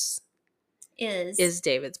Ambrose is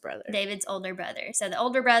David's brother. David's older brother. So the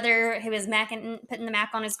older brother who was putting the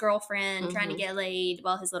mac on his girlfriend, trying to get laid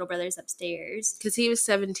while his little brother's upstairs. Because he was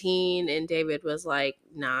 17 and David was like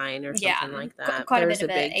 9 or something like that. Quite a bit of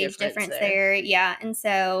an age difference there. Yeah. And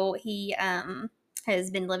so he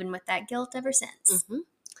has been living with that guilt ever since.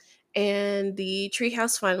 And the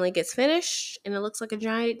treehouse finally gets finished, and it looks like a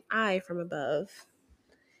giant eye from above.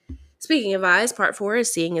 Speaking of eyes, part 4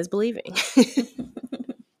 is seeing is believing.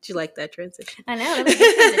 Did you like that transition? I know. That was a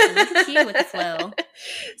good transition. Look at you with the flow.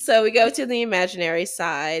 So we go to the imaginary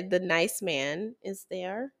side. The nice man is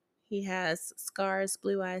there. He has scars,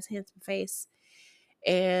 blue eyes, handsome face.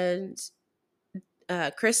 And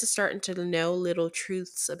Chris is starting to know little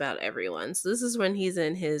truths about everyone. So this is when he's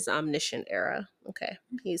in his omniscient era. Okay.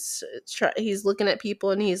 He's looking at people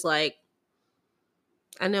and he's like,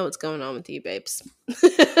 "I know what's going on with you, babes."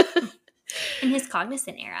 In his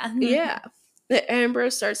cognizant era. Yeah.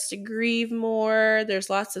 Ambrose starts to grieve more. There's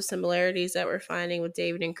lots of similarities that we're finding with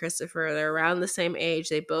David and Christopher. They're around the same age.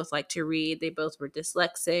 They both like to read. They both were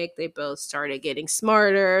dyslexic. They both started getting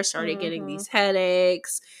smarter, started getting these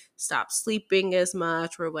headaches, stopped sleeping as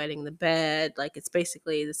much, were wetting the bed. Like, it's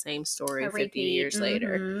basically the same story 50 years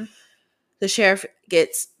later. The sheriff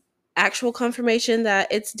gets actual confirmation that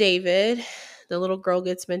it's David. The little girl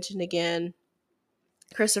gets mentioned again.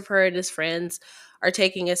 Christopher and his friends are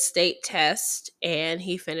taking a state test, and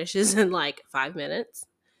he finishes in like 5 minutes.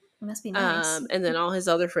 Must be nice. And then all his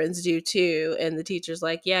other friends do too. And the teacher's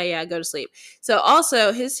like, yeah, go to sleep. So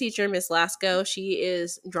also his teacher, Miss Lasco, she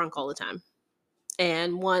is drunk all the time.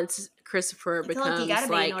 And once Christopher becomes like, you gotta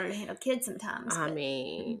be in order to handle kids sometimes. I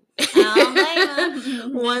mean,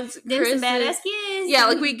 once them some badass kids. Yeah,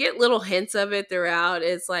 like we get little hints of it throughout.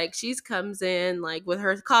 It's like she comes in like with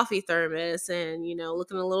her coffee thermos and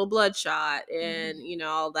looking a little bloodshot and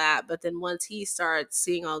all that. But then once he starts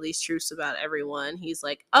seeing all these truths about everyone, he's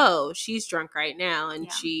like, "Oh, she's drunk right now,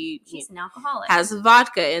 and she's an alcoholic. Has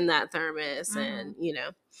vodka in that thermos, and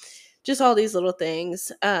just all these little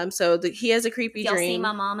things." So he has a creepy dream. Y'all see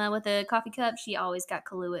my mama with a coffee cup? She always got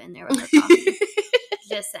Kahlua in there with her coffee.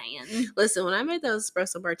 Just saying. Listen, when I made those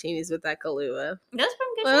espresso martinis with that Kahlua, that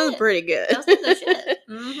was pretty good. That was some good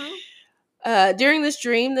shit. During this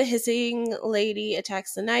dream, the hissing lady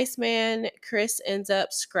attacks the nice man. Chris ends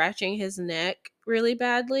up scratching his neck really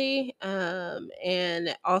badly,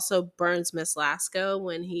 and also burns Miss Lasco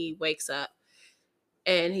when he wakes up.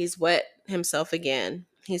 And he's wet himself again.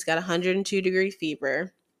 He's got 102-degree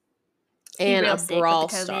fever. He and a real sick with the brawl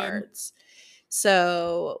COVID. starts.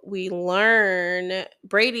 So we learn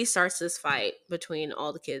Brady starts this fight between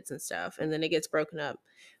all the kids and stuff, and then it gets broken up.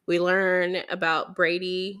 We learn about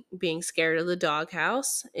Brady being scared of the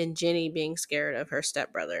doghouse and Jenny being scared of her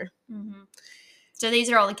stepbrother. Mm-hmm. So these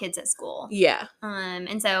are all the kids at school. Yeah.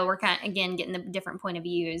 And so we're kind of, again, getting the different point of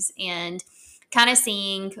views and kind of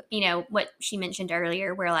seeing, what she mentioned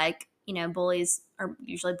earlier, where like, bullies are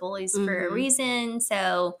usually bullies for a reason.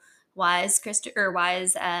 So why is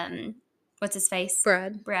what's his face?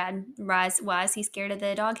 Brad. Why is he scared of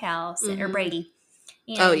the doghouse or Brady?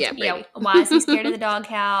 And, Brady. Why is he scared of the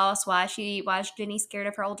doghouse? Why is Jenny scared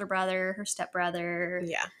of her older brother, her stepbrother?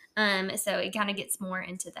 Yeah. So it kind of gets more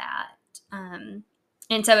into that.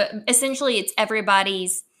 And so essentially it's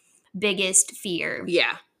everybody's biggest fear.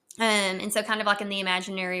 Yeah. And so kind of like in the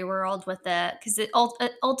imaginary world with because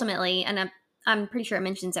ultimately, and I'm pretty sure it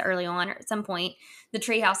mentions it early on or at some point, the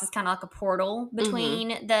treehouse is kind of like a portal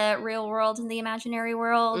between the real world and the imaginary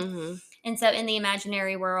world. And so in the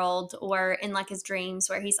imaginary world, or in like his dreams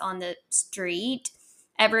where he's on the street,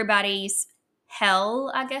 everybody's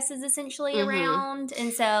hell, I guess, is essentially around.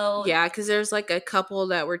 And so yeah, because there's like a couple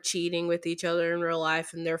that were cheating with each other in real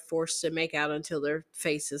life, and they're forced to make out until their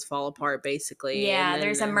faces fall apart, basically. Yeah,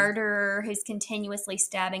 there's a murderer who's continuously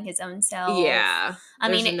stabbing his own self. Yeah,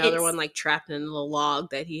 there's another one like trapped in the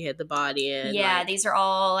log that he hid the body in. Yeah, like, these are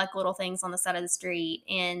all like little things on the side of the street,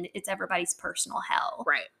 and it's everybody's personal hell.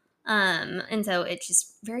 Right. And so it's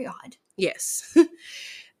just very odd. Yes.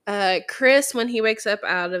 Chris, when he wakes up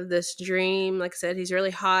out of this dream, like I said, he's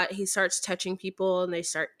really hot. He starts touching people and they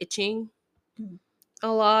start itching a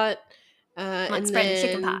lot. Like spreading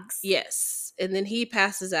chicken pox. Yes. And then he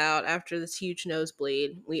passes out after this huge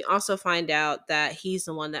nosebleed. We also find out that he's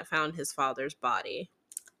the one that found his father's body.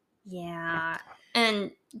 Yeah.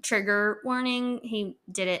 And trigger warning, he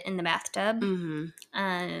did it in the bathtub.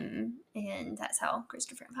 And that's how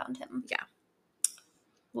Christopher found him. Yeah.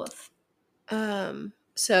 Woof.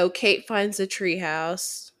 So Kate finds the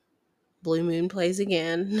treehouse. Blue Moon plays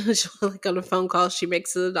again. Like on a phone call she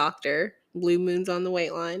makes to the doctor. Blue Moon's on the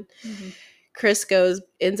wait line. Chris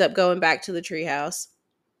ends up going back to the treehouse.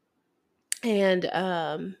 And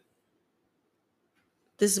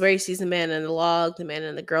this is where he sees the man in the log, the man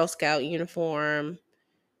in the Girl Scout uniform.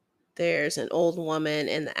 There's an old woman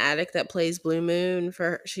in the attic that plays Blue Moon.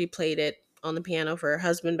 She played it on the piano for her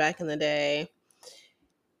husband back in the day.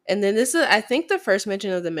 And then this is, I think, the first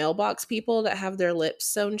mention of the mailbox people that have their lips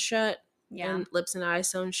sewn shut. Yeah. And lips and eyes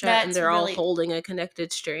sewn shut. That's and they're all holding a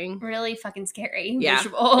connected string. Really fucking scary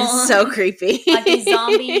visual. It's so creepy. Like these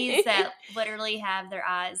zombies that literally have their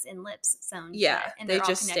eyes and lips sewn shut. And they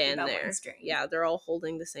just stand there. Yeah, they're all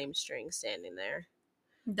holding the same string standing there.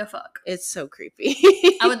 The fuck? It's so creepy.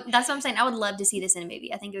 That's what I'm saying. I would love to see this in a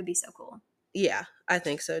movie. I think it would be so cool. Yeah, I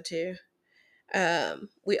think so too.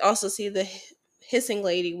 We also see the hissing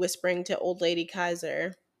lady whispering to old lady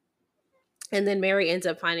Kaiser. And then Mary ends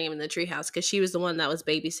up finding him in the treehouse because she was the one that was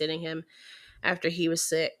babysitting him after he was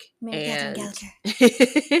sick. Mary Catherine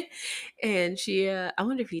Gallagher. And she, I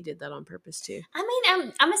wonder if he did that on purpose too. I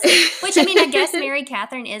mean, I'm assuming, which I mean, I guess Mary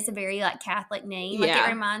Catherine is a very like Catholic name. Like it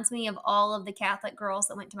reminds me of all of the Catholic girls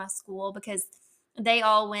that went to my school because they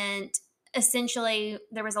all went. Essentially,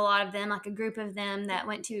 there was a lot of them, like a group of them that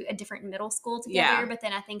went to a different middle school together. But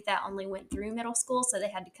then I think that only went through middle school, so they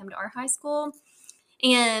had to come to our high school.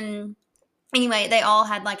 And anyway, they all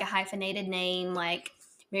had like a hyphenated name, like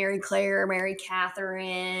Mary Claire, Mary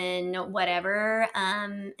Catherine, whatever.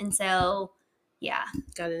 And so, yeah.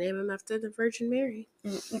 Gotta name him after the Virgin Mary.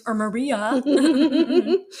 Or Maria.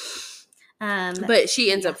 But she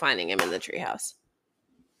ends up finding him in the treehouse.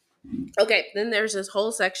 Okay, then there's this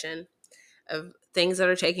whole section of things that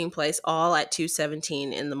are taking place all at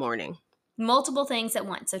 2:17 in the morning. Multiple things at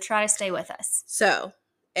once, so try to stay with us. So,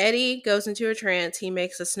 Eddie goes into a trance. He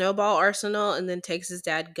makes a snowball arsenal and then takes his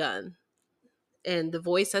dad's gun. And the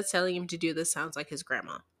voice that's telling him to do this sounds like his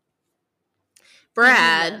grandma.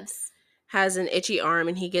 Brad has an itchy arm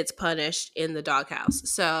and he gets punished in the doghouse.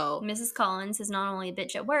 So Mrs. Collins is not only a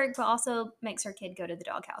bitch at work, but also makes her kid go to the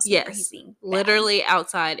doghouse. Yes, he's being literally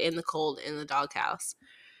outside in the cold in the doghouse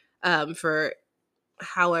for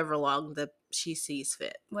however long she sees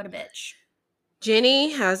fit. What a bitch.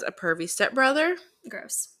 Jenny has a pervy stepbrother.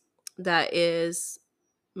 Gross. That is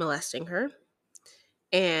molesting her.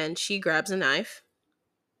 And she grabs a knife,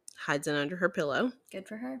 hides it under her pillow. Good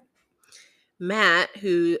for her. Matt,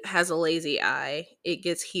 who has a lazy eye, it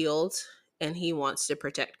gets healed and he wants to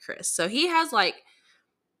protect Chris. So he has like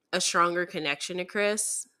a stronger connection to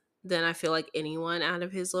Chris than I feel like anyone out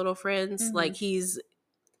of his little friends. Like he's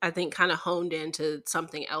I think, kind of honed into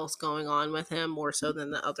something else going on with him more so than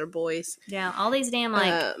the other boys. Yeah, all these damn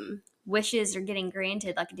wishes are getting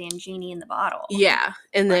granted like a damn genie in the bottle. Yeah,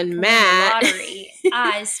 and like, then Matt, the lottery,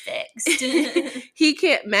 eyes fixed.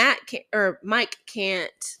 Mike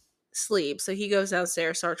can't sleep, so he goes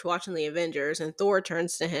downstairs, starts watching the Avengers, and Thor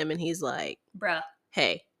turns to him and he's like, "Bruh,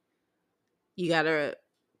 hey, you gotta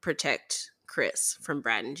protect Chris from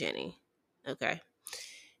Brad and Jenny, okay?"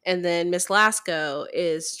 And then Miss Lasco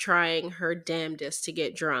is trying her damnedest to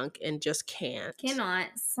get drunk and just can't. Cannot.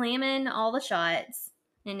 Slamming all the shots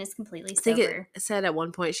and is completely sober. I think it said at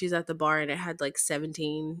one point she's at the bar and it had like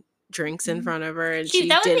 17 drinks in front of her and she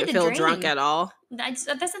that would be didn't the feel dream. drunk at all. That's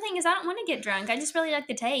the thing is I don't want to get drunk. I just really like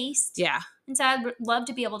the taste. Yeah. And so I'd love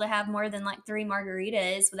to be able to have more than like 3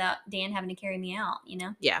 margaritas without Dan having to carry me out, you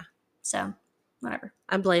know? Yeah. So, whatever.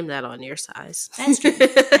 I blame that on your size. That's true.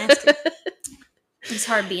 That's true. It's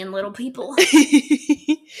hard being little people.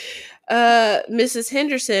 Mrs.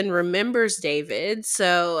 Henderson remembers David.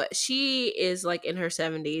 So she is like in her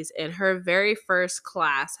 70s and her very first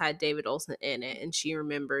class had David Olsen in it. And she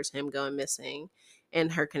remembers him going missing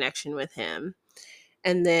and her connection with him.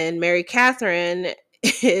 And then Mary Catherine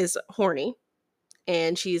is horny.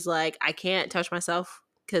 And she's like, I can't touch myself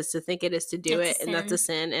because to think it is to do it. And that's a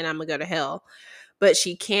sin. And I'm going to go to hell. But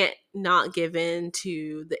she can't not give in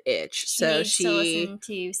to the itch. She needs to listen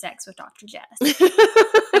to Sex with Dr. Jess.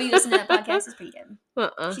 Have you listened to that podcast? It's pretty good.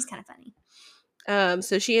 She's kind of funny.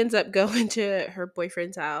 So she ends up going to her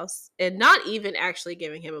boyfriend's house and not even actually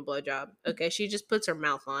giving him a blowjob. Okay, she just puts her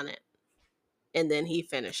mouth on it. And then he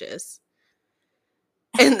finishes.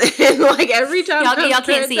 And then, like, every time y'all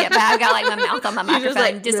can't see it, but I've got like my mouth on my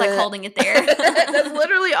microphone, just like holding it there. That's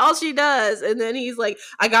literally all she does. And then he's like,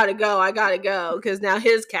 I gotta go, because now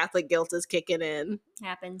his Catholic guilt is kicking in.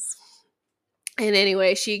 Happens. And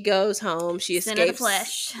anyway, she goes home. She escapes. Sin of the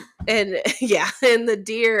flesh. And and the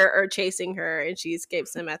deer are chasing her, and she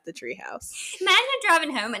escapes them at the treehouse. Imagine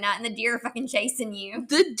driving home at night and the deer are fucking chasing you.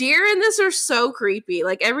 The deer in this are so creepy.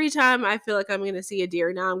 Like every time I feel like I'm going to see a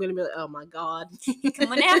deer now, I'm going to be like, oh my God.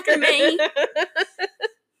 Coming after me.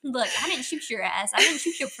 Look, I didn't shoot your ass. I didn't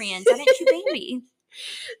shoot your friends. I didn't shoot baby.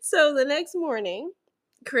 So the next morning,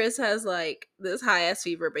 Chris has like this high ass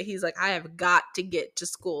fever, but he's like, I have got to get to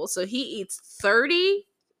school. So he eats 30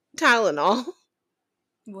 Tylenol.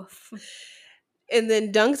 Woof. And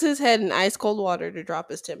then dunks his head in ice cold water to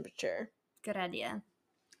drop his temperature. Good idea.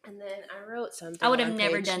 And then I wrote something. I would have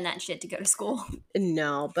never done that shit to go to school.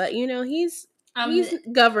 No, but you know, he's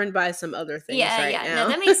governed by some other things now. No,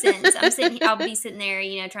 that makes sense. I'll be sitting there,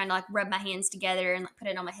 you know, trying to like rub my hands together and like put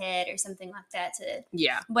it on my head or something like that to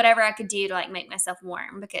whatever I could do to like make myself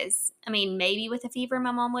warm. Because I mean, maybe with a fever,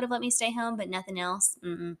 my mom would have let me stay home, but nothing else.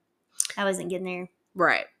 I wasn't getting there.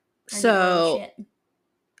 Right. So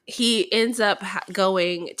he ends up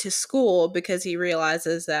going to school because he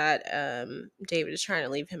realizes that David is trying to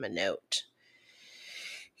leave him a note.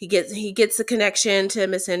 He gets the connection to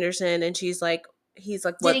Miss Henderson, and he's like, did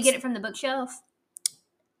he get it from the bookshelf?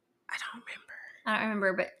 I don't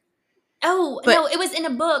remember, but no, it was in a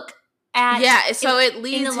book. So it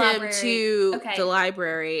leads him to the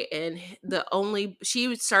library, and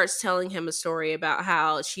she starts telling him a story about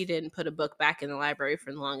how she didn't put a book back in the library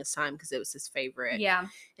for the longest time because it was his favorite. Yeah.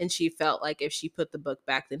 And she felt like if she put the book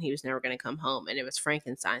back, then he was never going to come home. And it was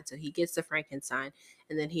Frankenstein. So he gets the Frankenstein,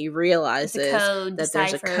 and then he realizes that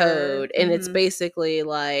there's a code. And it's basically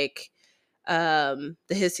like the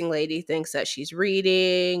hissing lady thinks that she's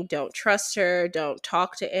reading. Don't trust her. Don't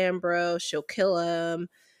talk to Ambrose. She'll kill him.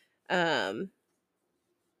 The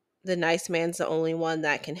nice man's the only one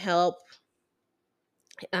that can help.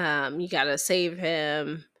 You gotta save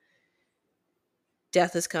him.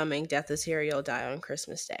 Death is coming. Death is here. You'll die on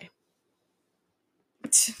Christmas Day.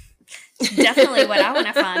 Definitely what I want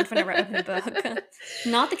to find whenever I open a book.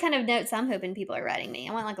 Not the kind of notes I'm hoping people are writing me.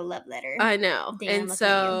 I want like a love letter. I know. And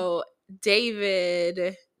so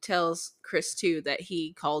David tells Chris too that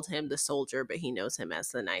he called him the soldier, but he knows him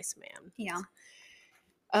as the nice man. Yeah.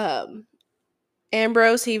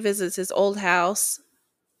 Ambrose, he visits his old house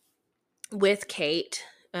with Kate.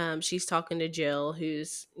 She's talking to Jill,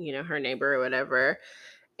 who's, you know, her neighbor or whatever.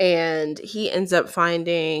 And he ends up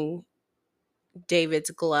finding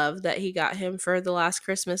David's glove that he got him for the last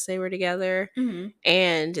Christmas they were together,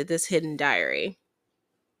 and this hidden diary.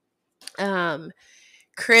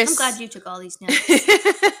 Chris, I'm glad you took all these notes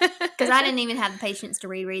because I didn't even have the patience to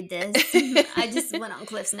reread this. I just went on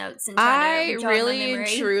Cliff's notes and tried to jog my memory.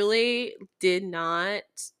 Truly did not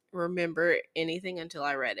remember anything until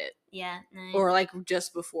I read it. Yeah. No. Or like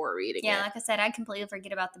just before reading it. Yeah, like I said, I completely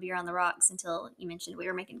forget about the beer on the rocks until you mentioned we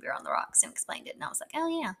were making beer on the rocks and explained it. And I was like, oh,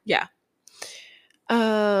 yeah. Yeah.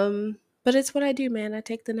 But it's what I do, man. I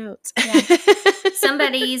take the notes. Yeah.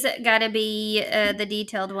 Somebody's got to be the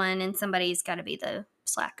detailed one and somebody's got to be the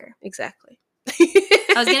slacker. Exactly.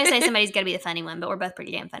 I was going to say somebody's got to be the funny one, but we're both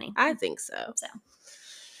pretty damn funny. I think so.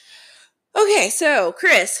 Okay, so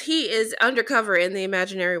Chris, he is undercover in the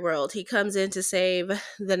imaginary world. He comes in to save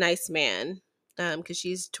the nice man because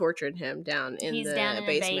she's torturing him down in He's the down in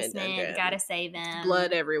basement. Gotta save him.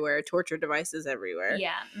 Blood everywhere, torture devices everywhere.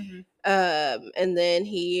 Yeah. Mm-hmm. And then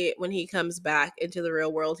when he comes back into the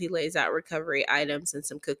real world, he lays out recovery items and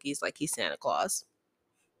some cookies like he's Santa Claus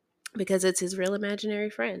because it's his real imaginary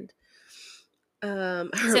friend. So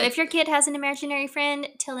if your kid has an imaginary friend,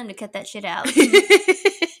 tell him to cut that shit out.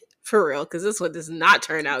 For real, because this one does not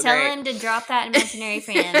turn out Tell great. him to drop that imaginary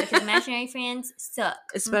friend because imaginary friends suck.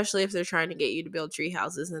 Especially if they're trying to get you to build tree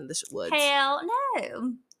houses in the woods. Hell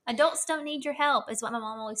no. Adults don't need your help is what my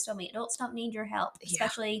mom always told me. Adults don't need your help.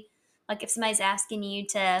 Especially like if somebody's asking you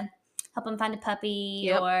to help them find a puppy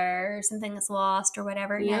or something that's lost or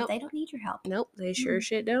whatever. Yep. No, they don't need your help. Nope, they sure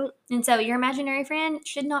shit don't. And so your imaginary friend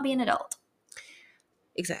should not be an adult.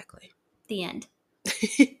 Exactly. The end.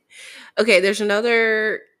 Okay, there's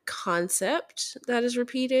another concept that is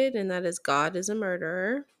repeated, and that is God is a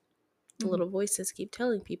murderer. The little voices keep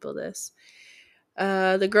telling people this.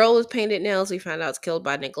 The girl with painted nails, we found out, is killed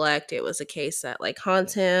by neglect. It was a case that like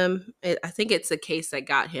haunts him. I think it's the case that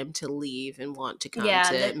got him to leave and want to come to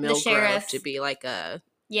Millgrove to be like has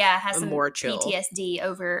some more chill PTSD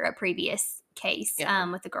over a previous case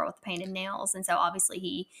with the girl with the painted nails, and so obviously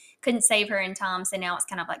he couldn't save her in time. So now it's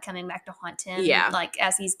kind of like coming back to haunt him. Yeah, like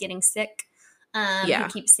as he's getting sick. He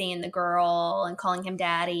keeps seeing the girl and calling him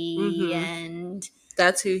daddy, and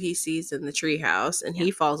that's who he sees in the treehouse, and he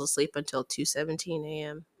falls asleep until 2:17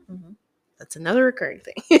 a.m. Mm-hmm. That's another recurring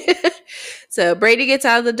thing. So Brady gets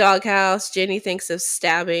out of the doghouse. Jenny thinks of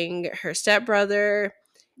stabbing her stepbrother.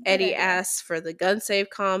 Eddie asks for the gun save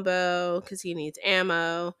combo because he needs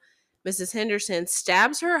ammo. Mrs. Henderson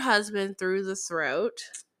stabs her husband through the throat.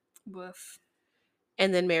 Woof.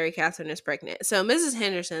 And then Mary Catherine is pregnant. So Mrs.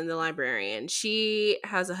 Henderson, the librarian, she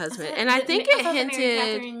has a husband. And I think it hinted... the Mary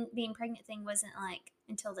Catherine being pregnant thing wasn't like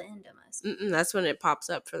until the end almost. That's when it pops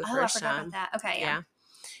up for the first time. I forgot about that. Okay,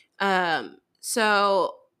 yeah.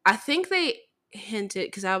 So I think they hinted,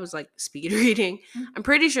 because I was like speed reading. Mm-hmm. I'm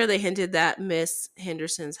pretty sure they hinted that Miss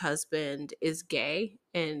Henderson's husband is gay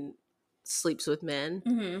and sleeps with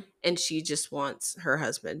men, and she just wants her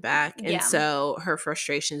husband back. And so her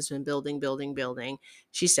frustration's been building.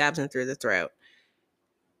 She stabs him through the throat.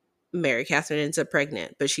 Mary Catherine ends up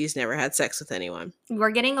pregnant, but she's never had sex with anyone.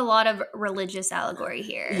 We're getting a lot of religious allegory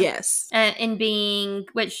here. Yes. And being,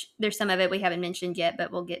 which there's some of it we haven't mentioned yet,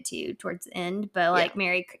 but we'll get to towards the end. But like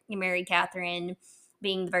Mary Catherine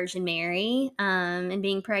being the Virgin Mary, and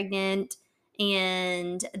being pregnant.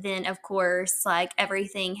 And then, of course, like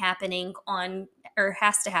everything happening on, or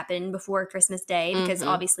has to happen before Christmas Day, because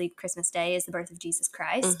obviously Christmas Day is the birth of Jesus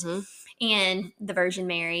Christ. And the Virgin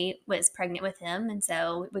Mary was pregnant with him. And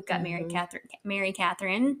so we've got Mary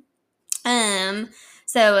Catherine.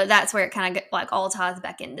 So that's where it kind of like all ties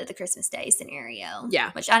back into the Christmas Day scenario.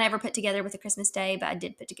 Yeah. Which I never put together with the Christmas Day, but I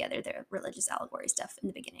did put together the religious allegory stuff in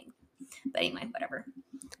the beginning. But anyway, whatever.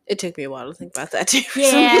 It took me a while to think about that too.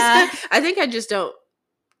 Yeah. I think I just don't,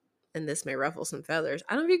 and this may ruffle some feathers,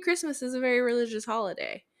 I don't view Christmas as a very religious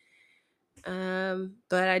holiday.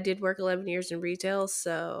 But I did work 11 years in retail,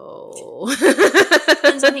 so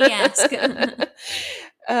depends when he asks.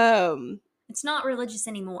 It's not religious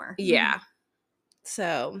anymore. Yeah.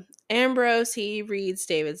 So Ambrose, he reads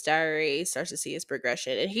David's diary, starts to see his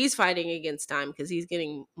progression, and he's fighting against time because he's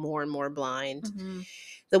getting more and more blind.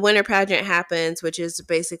 The winter pageant happens, which is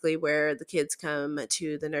basically where the kids come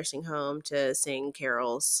to the nursing home to sing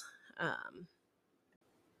carols,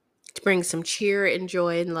 to bring some cheer and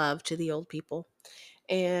joy and love to the old people.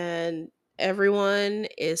 And everyone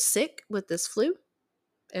is sick with this flu.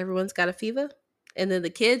 Everyone's got a fever. And then the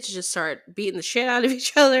kids just start beating the shit out of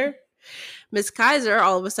each other. Miss Kaiser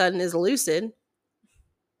all of a sudden is lucid.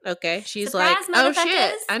 Okay. She's Surprise, like, oh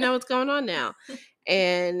shit, I know what's going on now.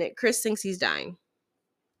 And Chris thinks he's dying.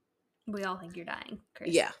 We all think you're dying,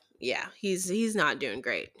 Chris. Yeah. He's not doing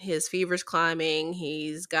great. His fever's climbing.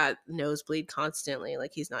 He's got nosebleed constantly.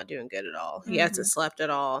 Like, he's not doing good at all. He hasn't slept at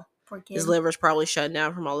all. Poor kid. His liver's probably shut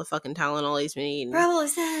down from all the fucking Tylenol he's been eating. Probably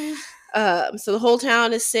so. So the whole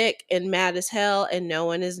town is sick and mad as hell, and no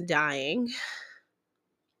one is dying.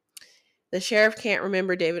 The sheriff can't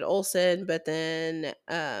remember David Olson, but then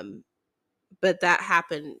but that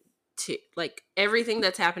happened to, like, everything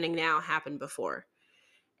that's happening now happened before.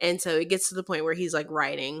 And so it gets to the point where he's like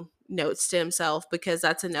writing notes to himself, because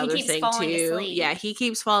that's He another keeps thing falling too. asleep. Yeah, he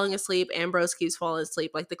keeps falling asleep. Ambrose keeps falling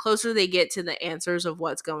asleep. Like, the closer they get to the answers of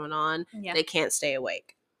what's going on, Yeah. they can't stay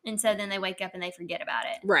awake. And so then they wake up and they forget about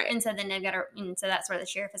it. Right. And so then they've got to, and so that's where the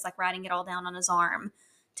sheriff is like writing it all down on his arm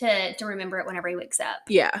to remember it whenever he wakes up.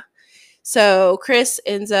 Yeah. So Chris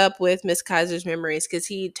ends up with Miss Kaiser's memories because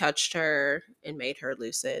he touched her and made her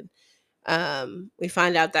lucid. We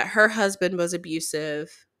find out that her husband was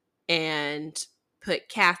abusive and put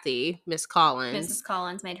Kathy, Miss Collins, Mrs.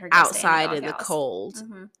 Collins made her go outside in the doghouse. cold,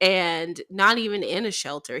 Mm-hmm. and not even in a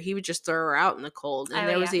shelter. He would just throw her out in the cold. And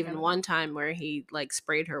there was even no. one time where he like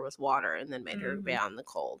sprayed her with water and then made her be out in the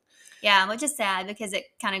cold. Yeah, which is sad because it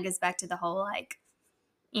kind of goes back to the whole, like,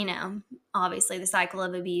 you know, obviously the cycle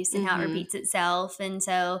of abuse and how it repeats itself. And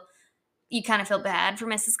so you kind of feel bad for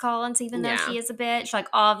Mrs. Collins, even though she is a bitch. Like,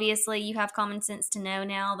 obviously you have common sense to know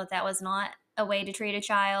now that that was not a way to treat a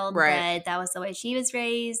child, but that was the way she was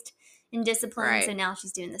raised and disciplined. Right. So now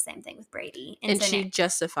she's doing the same thing with Brady. And so she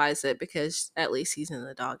justifies it because at least he's in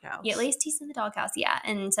the doghouse. Yeah, at least he's in the doghouse, yeah.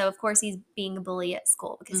 And so, of course, he's being a bully at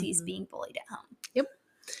school because he's being bullied at home. Yep.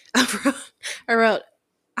 I wrote,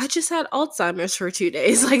 I just had Alzheimer's for 2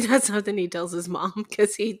 days. Like, that's something he tells his mom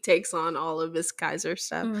because he takes on all of Miss Kaiser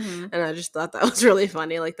stuff. And I just thought that was really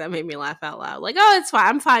funny. Like, that made me laugh out loud. Like, oh, it's fine.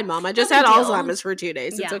 I'm fine, Mom. I just had Alzheimer's for 2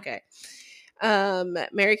 days. It's okay.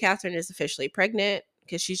 Mary Catherine is officially pregnant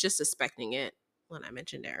because she's just suspecting it when I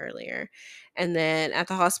mentioned it earlier. And then at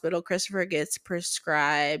the hospital, Christopher gets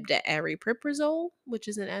prescribed aripiprazole, which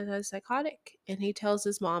is an antipsychotic. And he tells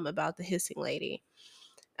his mom about the hissing lady.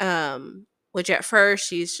 Which at first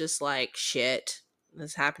she's just like, shit, this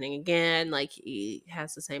is happening again. Like, he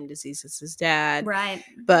has the same disease as his dad. Right.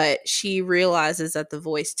 But she realizes that the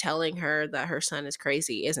voice telling her that her son is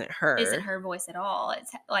crazy isn't her. Isn't her voice at all.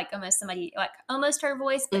 It's like almost her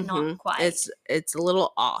voice, but not quite. It's a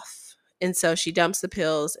little off. And so she dumps the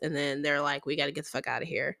pills, and then they're like, we got to get the fuck out of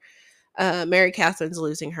here. Mary Catherine's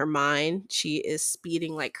losing her mind. She is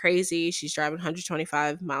speeding like crazy. She's driving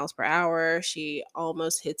 125 miles per hour. She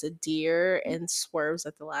almost hits a deer and swerves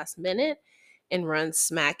at the last minute and runs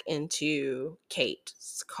smack into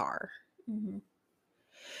Kate's car.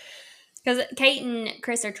 Because Kate and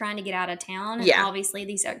Chris are trying to get out of town. And obviously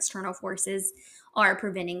these external forces are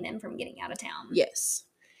preventing them from getting out of town. Yes.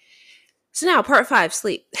 So now, part 5,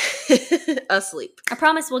 sleep. Asleep. I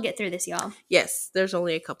promise we'll get through this, y'all. Yes, there's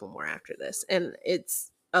only a couple more after this. And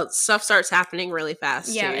it's stuff starts happening really fast.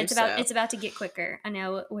 Yeah, too, it's about to get quicker. I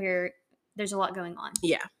know there's a lot going on.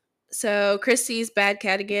 Yeah. So Chris sees Bad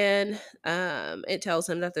Cat again. It tells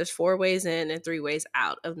him that there's 4 ways in and 3 ways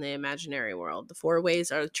out of the imaginary world. The 4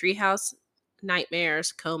 ways are the treehouse,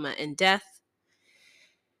 nightmares, coma, and death.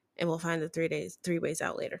 And we'll find the 3 ways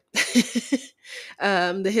out later.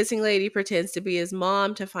 The hissing lady pretends to be his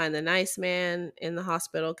mom to find the nice man in the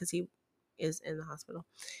hospital, because he is in the hospital.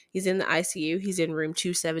 He's in the ICU. He's in room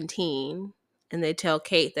 217. And they tell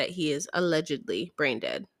Kate that he is allegedly brain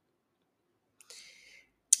dead.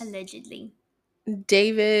 Allegedly.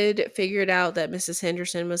 David figured out that Mrs.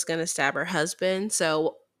 Henderson was going to stab her husband.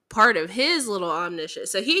 So part of his little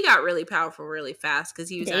omniscience. So he got really powerful really fast because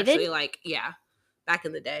he was actually like, back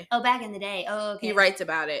in the day. Oh, back in the day. Oh, okay. He writes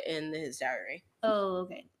about it in his diary. Oh,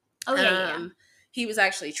 okay. Oh, yeah. He was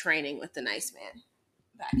actually training with the nice man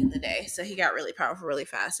back in the day. So he got really powerful really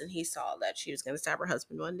fast, and he saw that she was going to stab her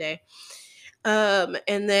husband one day.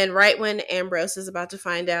 And then right when Ambrose is about to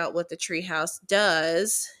find out what the treehouse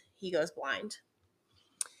does, he goes blind.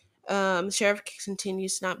 The sheriff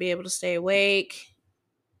continues to not be able to stay awake.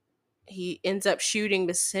 He ends up shooting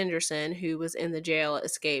Mrs. Henderson, who was in the jail,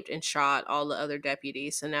 escaped, and shot all the other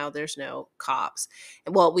deputies. So now there's no cops.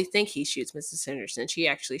 And well, we think he shoots Mrs. Henderson. She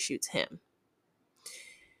actually shoots him.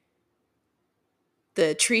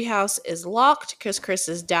 The treehouse is locked because Chris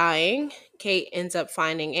is dying. Kate ends up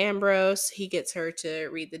finding Ambrose. He gets her to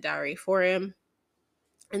read the diary for him.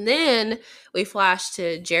 And then we flash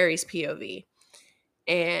to Jerry's POV.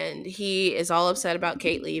 And he is all upset about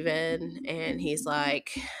Kate leaving. And he's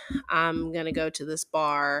like, I'm going to go to this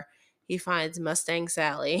bar. He finds Mustang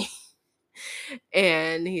Sally.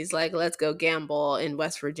 And he's like, let's go gamble in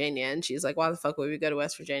West Virginia. And she's like, why the fuck would we go to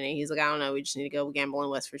West Virginia? He's like, I don't know. We just need to go gamble in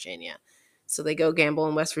West Virginia. So they go gamble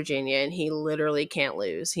in West Virginia. And he literally can't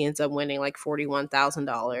lose. He ends up winning like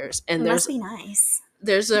 $41,000. And must be nice.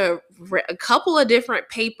 There's a couple of different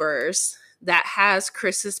papers that has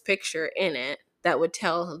Chris's picture in it that would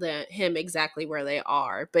tell him exactly where they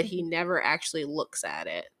are, but he never actually looks at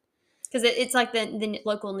it. Because it's like the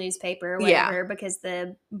local newspaper or whatever, because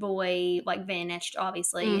the boy like vanished,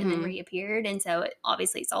 obviously, and then reappeared. And so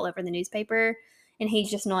obviously it's all over the newspaper. And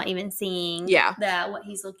he's just not even seeing that what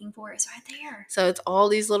he's looking for is right there. So it's all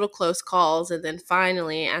these little close calls. And then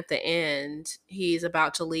finally at the end, he's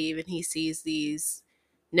about to leave and he sees these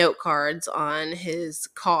note cards on his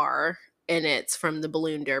car. And it's from the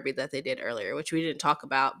balloon derby that they did earlier, which we didn't talk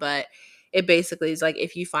about. But it basically is like,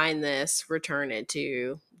 if you find this, return it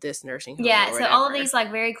to this nursing home. Yeah, so all of these like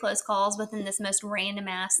very close calls within this most random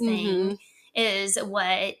ass thing is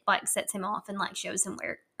what like sets him off and like shows him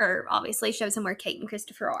where, or obviously shows him where Kate and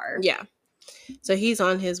Christopher are. Yeah. So he's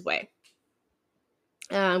on his way.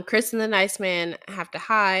 Chris and the nice man have to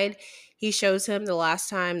hide. He shows him the last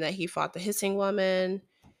time that he fought the hissing woman.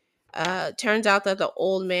 Turns out that the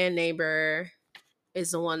old man neighbor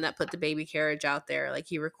is the one that put the baby carriage out there. Like,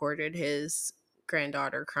 he recorded his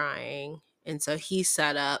granddaughter crying. And so he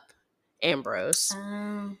set up Ambrose.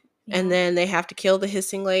 Yeah. And then they have to kill the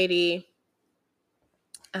hissing lady.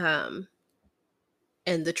 And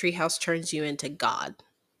the treehouse turns you into God.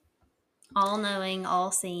 All knowing,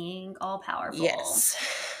 all seeing, all powerful. Yes.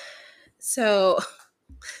 So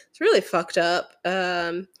it's really fucked up.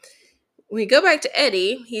 We go back to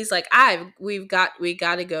Eddie. He's like, we got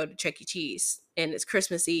to go to Chuck E. Cheese, and it's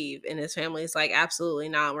Christmas Eve, and his family's like, absolutely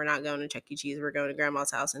not. We're not going to Chuck E. Cheese. We're going to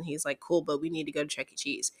Grandma's house. And he's like, cool, but we need to go to Chuck E.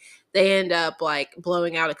 Cheese. They end up like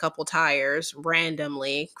blowing out a couple tires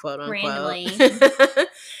randomly, quote unquote.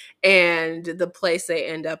 And the place they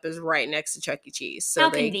end up is right next to Chuck E. Cheese. So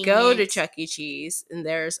they go to Chuck E. Cheese, and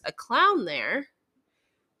there's a clown there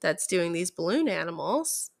that's doing these balloon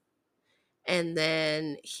animals. And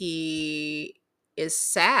then he is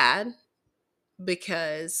sad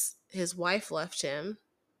because his wife left him.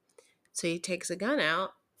 So he takes a gun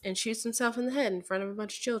out and shoots himself in the head in front of a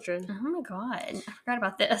bunch of children. Oh my God. I forgot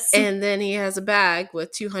about this. And then he has a bag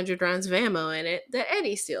with 200 rounds of ammo in it that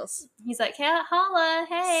Eddie steals. He's like, holla,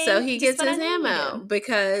 hey. So he gets his ammo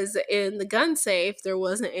because in the gun safe, there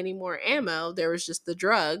wasn't any more ammo. There was just the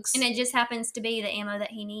drugs. And it just happens to be the ammo that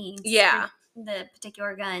he needs. Yeah. The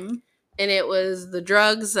particular gun. And it was the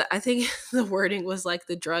drugs. I think the wording was like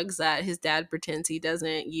the drugs that his dad pretends he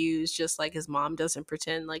doesn't use, just like his mom doesn't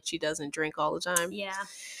pretend like she doesn't drink all the time. Yeah.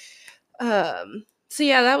 So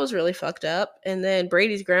yeah, that was really fucked up. And then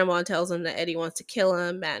Brady's grandma tells him that Eddie wants to kill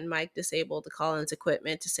him. Matt and Mike disable the Collins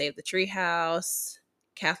equipment to save the treehouse.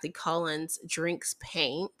 Kathy Collins drinks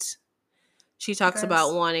paint. She talks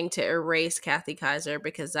about wanting to erase Kathy Kaiser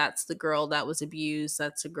because that's the girl that was abused.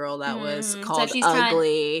 That's the girl that was called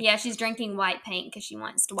ugly. She's drinking white paint because she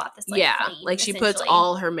wants to wipe this clean, like she puts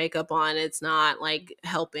all her makeup on. It's not like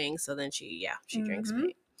helping. So then she drinks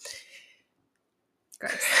paint.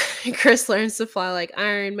 Gross. Chris learns to fly like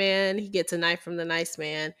Iron Man. He gets a knife from the nice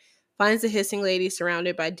man. Finds the hissing lady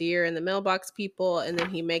surrounded by deer and the mailbox people. And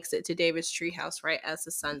then he makes it to David's treehouse right as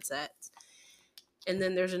the sun sets. And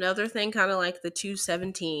then there's another thing kind of like the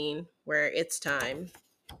 217 where it's time.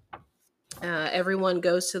 Everyone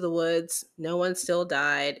goes to the woods. No one still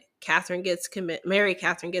died. Mary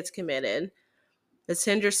Catherine gets committed. Miss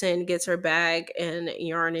Henderson gets her bag and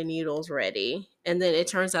yarn and needles ready. And then it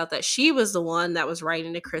turns out that she was the one that was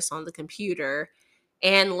writing to Chris on the computer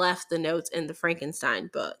and left the notes in the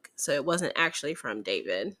Frankenstein book. So it wasn't actually from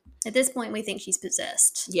David. At this point, we think she's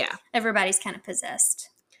possessed. Yeah. Everybody's kind of possessed.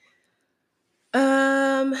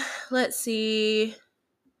 Let's see.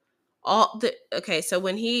 So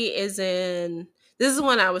when he is in, this is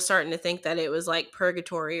when I was starting to think that it was like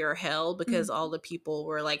purgatory or hell because all the people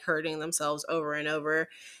were like hurting themselves over and over.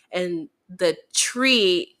 And the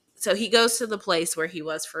tree, so he goes to the place where he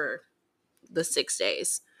was for the 6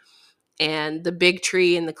 days. And the big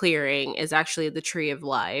tree in the clearing is actually the tree of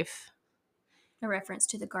life. A reference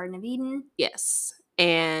to the Garden of Eden. Yes.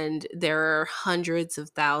 And there are hundreds of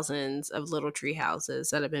thousands of little tree houses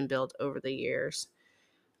that have been built over the years.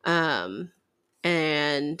 And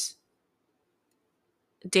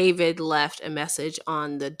David left a message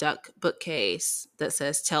on the duck bookcase that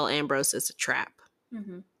says, "Tell Ambrose it's a trap."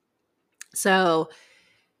 Mm-hmm. So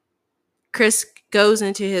Chris goes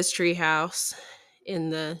into his tree house in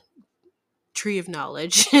the tree of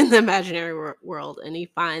knowledge in the imaginary world, and he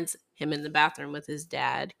finds him in the bathroom with his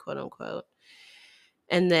dad, quote unquote.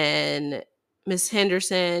 And then Miss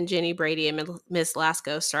Henderson, Jenny Brady, and Miss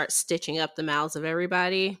Lasco start stitching up the mouths of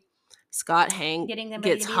everybody. Scott Hank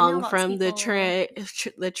gets hung from the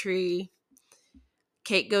tree.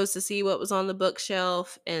 Kate goes to see what was on the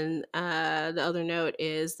bookshelf. And the other note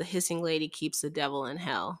is the hissing lady keeps the devil in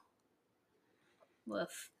hell.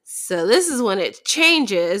 Woof. So this is when it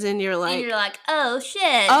changes and you're like, oh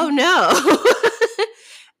shit. Oh no.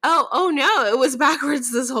 Oh no, it was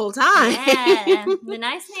backwards this whole time. Yeah, the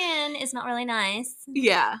nice man is not really nice.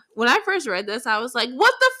 Yeah. When I first read this, I was like,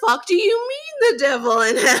 what the fuck do you mean the devil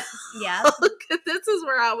in hell? Yeah. This is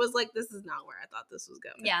where I was like, this is not where I thought this was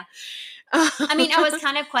going. Yeah. I mean, I was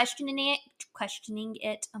kind of questioning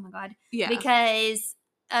it. Oh my God. Yeah. Because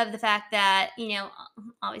of the fact that,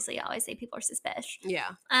 obviously I always say people are suspicious. Yeah.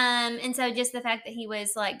 And so just the fact that he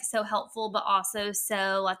was like so helpful, but also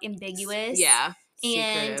so like ambiguous. Yeah.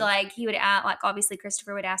 And like he would obviously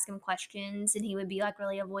Christopher would ask him questions and he would be like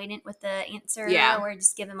really avoidant with the answer. Yeah. Or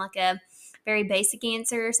just give him like a very basic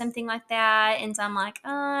answer or something like that. And so I'm like,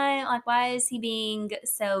 why is he being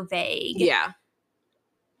so vague? Yeah.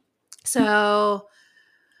 So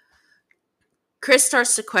Chris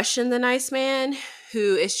starts to question the nice man,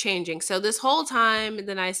 who is changing. So this whole time,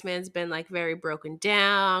 the nice man's been like very broken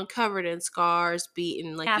down, covered in scars,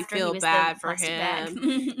 beaten. Like after you feel bad for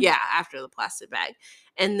him. Yeah, after the plastic bag.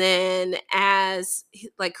 And then as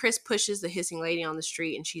like Chris pushes the hissing lady on the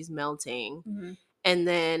street and she's melting. Mm-hmm. And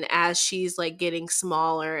then as she's like getting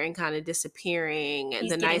smaller and kind of disappearing,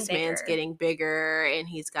 the nice man's getting bigger and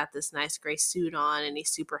he's got this nice gray suit on and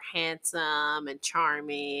he's super handsome and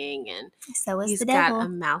charming. And so is he's the got devil. a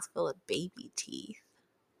mouthful of baby teeth,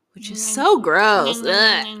 which is so gross.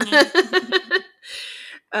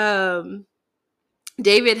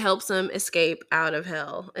 David helps him escape out of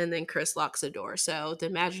hell, and then Chris locks the door. So the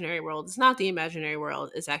imaginary world is not the imaginary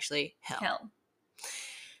world, it's actually hell.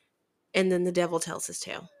 And then the devil tells his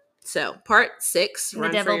tale. So part 6, the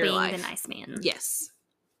devil being life. The nice man. Yes.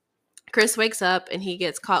 Chris wakes up and he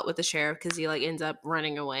gets caught with the sheriff because he like ends up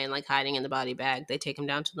running away and like hiding in the body bag. They take him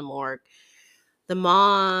down to the morgue. The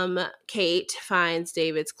mom, Kate, finds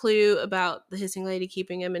David's clue about the hissing lady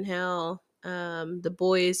keeping him in hell. The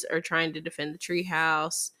boys are trying to defend the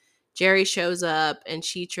treehouse. Jerry shows up and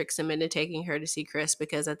she tricks him into taking her to see Chris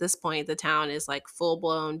because at this point the town is like full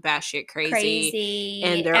blown batshit crazy.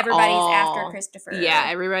 And everybody's after Christopher. Yeah,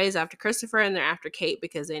 everybody's after Christopher and they're after Kate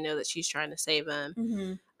because they know that she's trying to save him.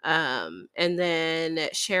 Mm-hmm. And then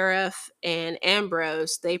Sheriff and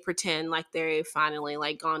Ambrose, they pretend like they're finally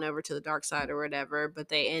like gone over to the dark side or whatever, but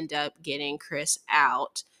they end up getting Chris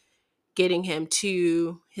out, getting him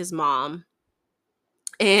to his mom.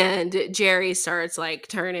 And Jerry starts like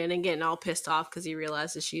turning and getting all pissed off because he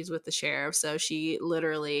realizes she's with the sheriff. So she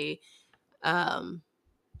literally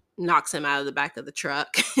knocks him out of the back of the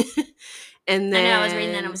truck. And then I know, I was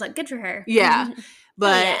reading that and I was like, good for her. Yeah.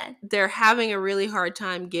 But they're having a really hard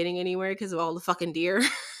time getting anywhere because of all the fucking deer.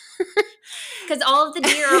 Because all of the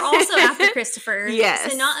deer are also after Christopher. Yes.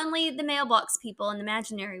 So not only the mailbox people in the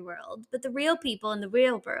imaginary world, but the real people in the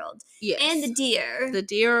real world. Yes. And the deer. The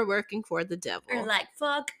deer are working for the devil. Are like,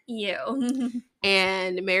 fuck you.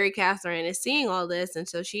 And Mary Catherine is seeing all this, and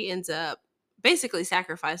so she ends up basically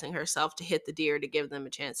sacrificing herself to hit the deer to give them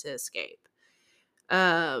a chance to escape.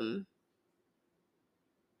 So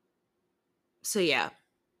yeah.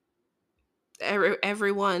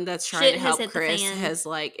 Everyone that's trying to help Chris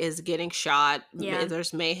is getting shot. Yeah.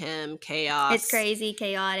 There's mayhem, chaos. It's crazy,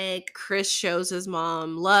 chaotic. Chris shows his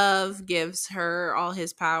mom love, gives her all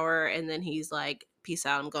his power, and then he's like, peace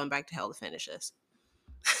out, I'm going back to hell to finish this.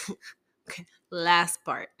 Okay. Last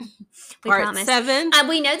part. Part 7.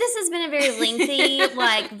 We know this has been a very lengthy,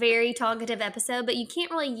 like very talkative episode, but you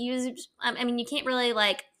can't really use, you can't really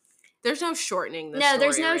like, there's no shortening.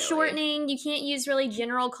 There's no shortening. You can't use really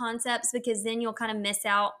general concepts because then you'll kind of miss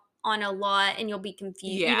out on a lot and you'll be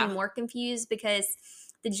confused, even more confused because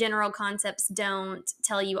the general concepts don't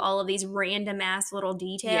tell you all of these random ass little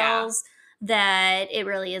details that it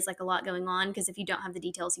really is like a lot going on. Because if you don't have the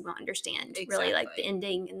details, you won't understand really like the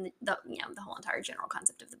ending and the whole entire general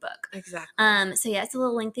concept of the book. Exactly. So yeah, it's a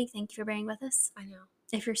little lengthy. Thank you for bearing with us. I know.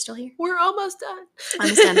 If you're still here. We're almost done.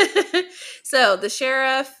 Almost done. So the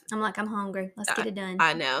sheriff. I'm hungry. Let's get it done.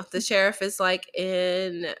 I know. The sheriff is like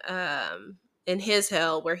in his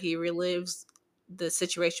hell where he relives the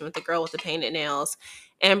situation with the girl with the painted nails.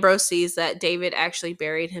 Ambrose sees that David actually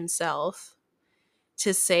buried himself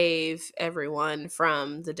to save everyone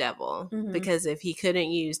from the devil. Mm-hmm. Because if he couldn't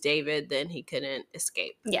use David, then he couldn't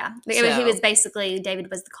escape. Yeah. So, he was basically, David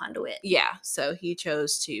was the conduit. Yeah. So he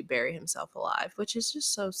chose to bury himself alive, which is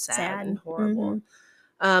just so sad. And horrible.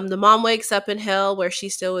 Mm-hmm. The mom wakes up in hell where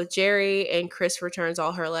she's still with Jerry and Chris returns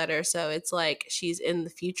all her letters. So it's like she's in the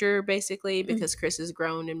future basically because Chris is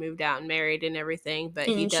grown and moved out and married and everything. But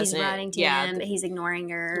he doesn't. She's writing to him, but he's ignoring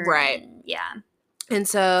her. Right. And, And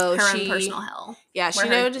so her own personal hell. Yeah, she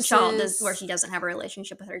notices where she doesn't have a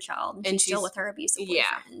relationship with her child. And she's still with her abusive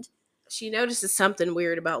boyfriend. she notices something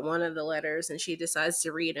weird about one of the letters, and she decides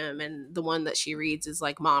to read them, and the one that she reads is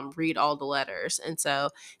like, Mom, read all the letters. And so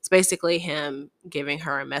it's basically him giving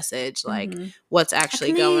her a message, like what's A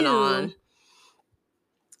actually going clue.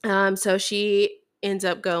 on. So she ends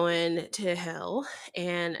up going to hell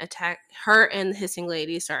and her and the hissing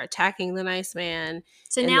lady start attacking the nice man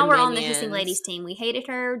So and the now we're on the hissing lady's minions. team. We hated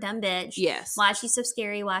her, dumb bitch. Yes. Why is she so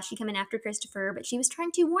scary? Why is she coming after Christopher? But she was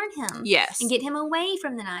trying to warn him. Yes. And get him away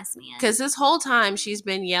from the nice man. Because this whole time she's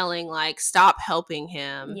been yelling, like, stop helping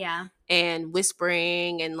him. Yeah. And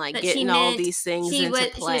whispering and like But getting all these things into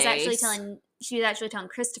place. She was actually telling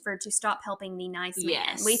Christopher to stop helping the nice man.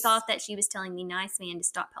 Yes. We thought that she was telling the nice man to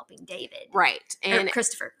stop helping David. Right. And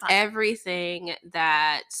Christopher. Everything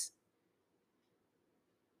that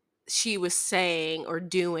she was saying or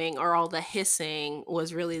doing, or all the hissing,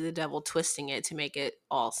 was really the devil twisting it to make it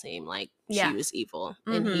all seem like she was evil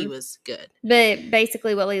and he was good. But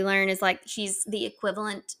basically what we learn is like she's the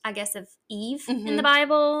equivalent, I guess, of Eve in the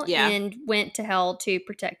Bible, and went to hell to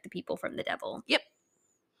protect the people from the devil. Yep.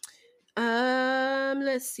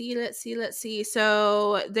 Let's see.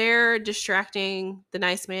 So they're distracting the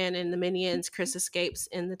nice man and the minions. Chris escapes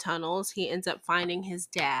in the tunnels. He ends up finding his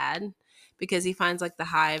dad because he finds like the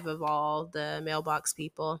hive of all the mailbox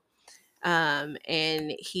people.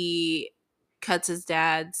 And he cuts his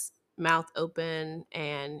dad's mouth open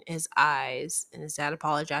and his eyes, and his dad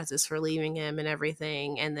apologizes for leaving him and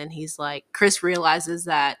everything. And then he's like, Chris realizes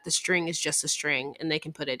that the string is just a string and they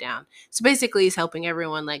can put it down. So basically he's helping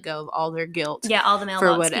everyone let go of all their guilt. Yeah, all the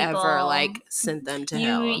mailbox for whatever people. Like sent them to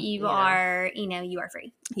hell. You are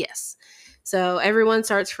free. Yes. So everyone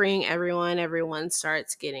starts freeing everyone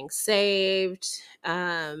starts getting saved.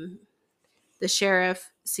 The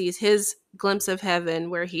sheriff sees his glimpse of heaven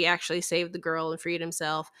where he actually saved the girl and freed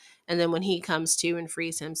himself. And then when he comes to and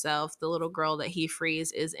frees himself, the little girl that he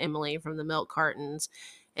frees is Emily from the milk cartons.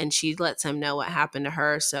 And she lets him know what happened to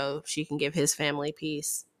her so she can give his family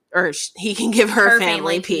peace. Or he can give her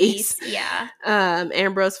family peace. Yeah.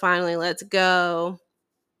 Ambrose finally lets go.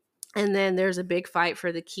 And then there's a big fight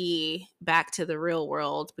for the key back to the real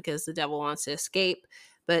world because the devil wants to escape.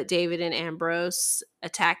 But David and Ambrose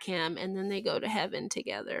attack him, and then they go to heaven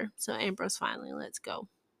together. So Ambrose finally lets go.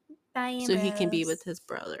 Bye, Ambrose. So he can be with his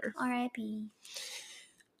brother. R.I.P.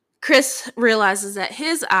 Chris realizes that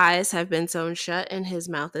his eyes have been sewn shut and his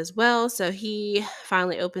mouth as well. So he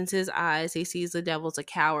finally opens his eyes. He sees the devil's a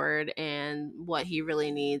coward, and what he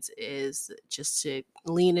really needs is just to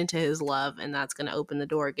lean into his love, and that's going to open the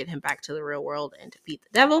door, get him back to the real world, and defeat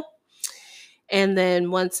the devil. And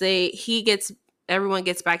then once everyone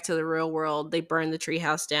gets back to the real world, they burn the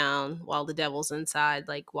treehouse down while the devil's inside,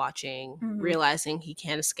 like watching, realizing he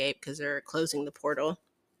can't escape because they're closing the portal.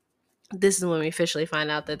 This is when we officially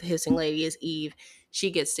find out that the hissing lady is Eve.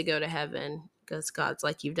 She gets to go to heaven because God's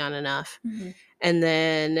like, you've done enough. And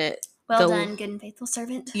then well done, good and faithful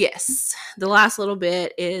servant. Yes. The last little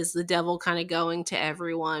bit is the devil kind of going to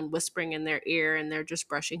everyone, whispering in their ear, and they're just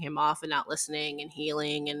brushing him off and not listening and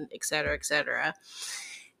healing and et cetera, et cetera.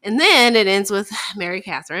 And then it ends with Mary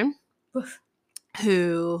Catherine,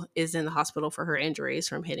 who is in the hospital for her injuries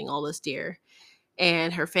from hitting all those deer.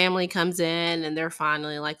 And her family comes in, and they're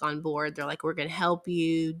finally like on board. They're like, we're going to help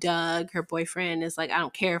you. Doug, her boyfriend, is like, I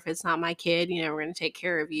don't care if it's not my kid. We're going to take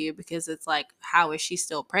care of you, because it's like, how is she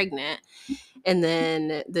still pregnant? And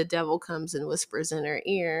then the devil comes and whispers in her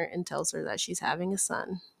ear and tells her that she's having a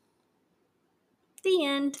son. The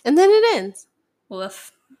end. And then it ends.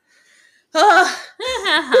 Woof. Oh,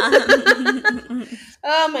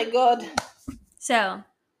 oh my God. So,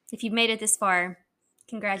 if you've made it this far,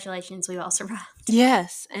 congratulations, we've all survived.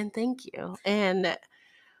 Yes, and thank you. And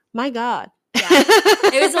my God. Yeah,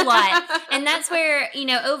 it was a lot. And that's where,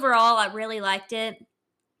 overall, I really liked it.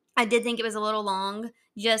 I did think it was a little long.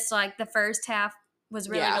 Just like the first half was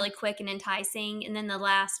really quick and enticing. And then the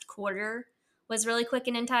last quarter was really quick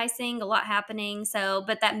and enticing. A lot happening. So,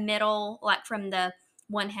 but that middle, like from the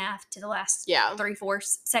one half to the last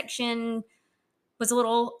 3/4 section, was a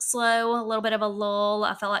little slow, a little bit of a lull.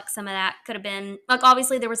 I felt like some of that could have been, like,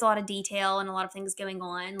 obviously there was a lot of detail and a lot of things going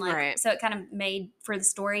on. Like, right. So it kind of made for the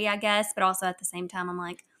story, I guess. But also at the same time, I'm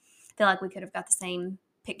like, I feel like we could have got the same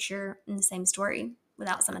picture and the same story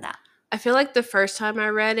without some of that. I feel like the first time I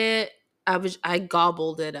read it, I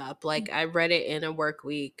gobbled it up. Like, I read it in a work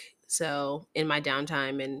week. So in my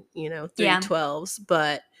downtime and, 3/12s.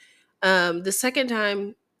 But the second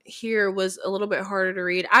time here was a little bit harder to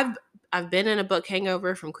read. I've been in a book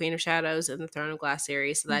hangover from Queen of Shadows and the Throne of Glass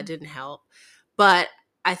series, so that didn't help. But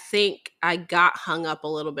I think I got hung up a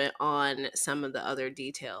little bit on some of the other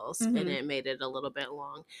details, and Mhm. it made it a little bit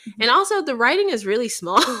long. Mhm. And also, the writing is really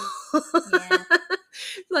small. Yeah.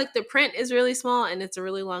 Like, the print is really small, and it's a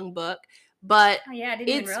really long book, but Oh, yeah, I didn't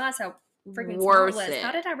even it's realize how freaking small it worth was. How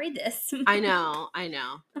it. did I read this? I know. I'm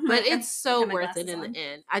But like, it's so have my worth it glasses in on. the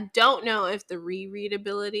end. I don't know if the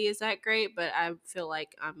rereadability is that great, but I feel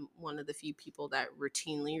like I'm one of the few people that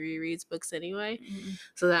routinely rereads books anyway. Mm-mm.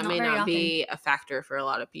 So that Not may very not often. be a factor for a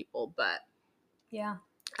lot of people, but Yeah.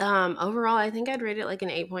 overall I think I'd rate it like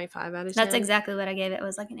an 8.5 out of 10. That's exactly what I gave it. It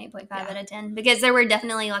was like an 8.5 Yeah. out of 10 because there were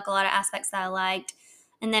definitely like a lot of aspects that I liked.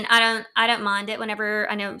 And then I don't mind it whenever,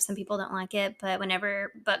 I know some people don't like it, but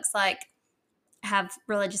whenever books like have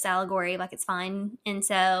religious allegory, like it's fine. And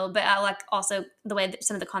so, but I like also the way that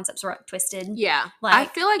some of the concepts were twisted. Yeah. Like, I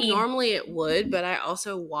feel like normally it would, but I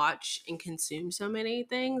also watch and consume so many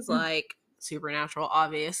things like Supernatural,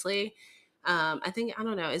 obviously. I think, I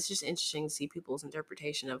don't know, it's just interesting to see people's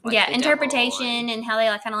interpretation of like the interpretation devil and how they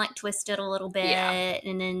like kind of like twist it a little bit. Yeah.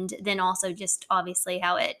 And then also just obviously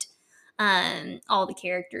how it, all the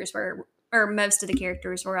characters were, or most of the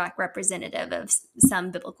characters were like representative of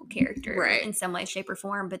some biblical character Right. in some way, shape, or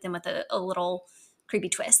form, but then with a little creepy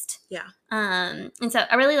twist. Yeah. And so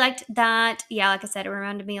I really liked that. Yeah, like I said, it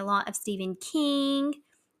reminded me a lot of Stephen King.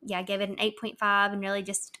 Yeah, I gave it an 8.5, and really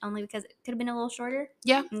just only because it could have been a little shorter.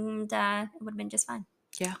 Yeah. And it would have been just fine.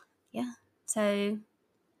 Yeah. Yeah. So,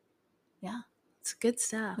 yeah. It's good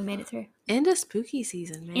stuff. We made it through. End of spooky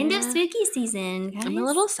season, man. End of spooky season, guys. I'm a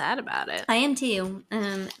little sad about it. I am too.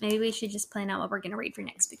 Maybe we should just plan out what we're going to read for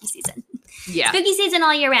next spooky season. Yeah. Spooky season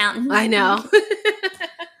all year round. I know.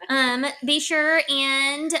 Be sure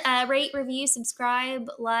and rate, review, subscribe,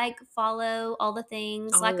 like, follow, all the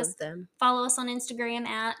things. All of them. Follow us on Instagram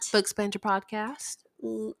at Books Banter Podcast.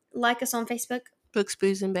 Like us on Facebook. Books,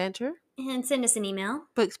 Booze, and Banter. And send us an email.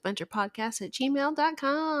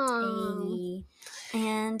 booksbanterpodcast@gmail.com. Hey.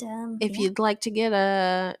 And if you'd like to get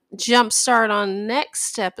a jump start on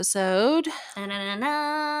next episode.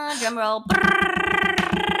 Drum roll.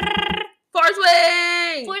 Fourth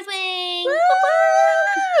Wing! Fourth Wing!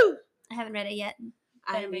 Woo! I haven't read it yet.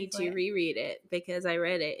 I need to reread it because I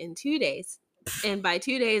read it in 2 days. And by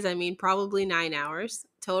 2 days, I mean probably 9 hours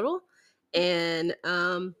total. And,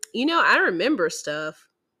 I remember stuff,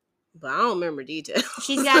 but I don't remember details.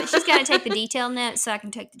 She's got to take the detail notes so I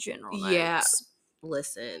can take the general notes. Yeah.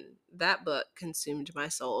 Listen, that book consumed my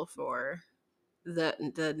soul for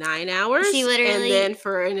the 9 hours. She literally, and then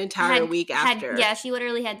for an entire week after. She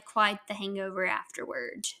literally had quite the hangover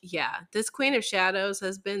afterward. Yeah, this Queen of Shadows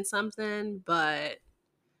has been something, but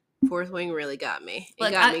Fourth Wing really got me.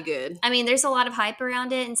 It got me good. I mean, there's a lot of hype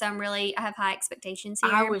around it, and so I have high expectations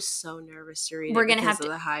here. I was so nervous to read it because of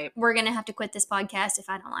the hype. We're gonna have to quit this podcast if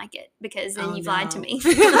I don't like it, because then you've lied to me.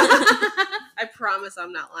 I promise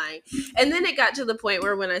I'm not lying. And then it got to the point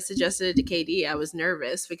where when I suggested it to KD, I was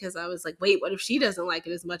nervous because I was like, wait, what if she doesn't like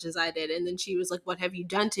it as much as I did? And then she was like, what have you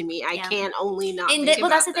done to me? I can't only not think about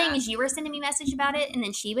that's the thing, is you were sending me messages about it, and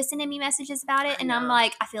then she was sending me messages about it, and I'm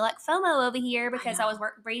like, I feel like FOMO over here because I was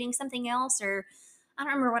reading something else, or I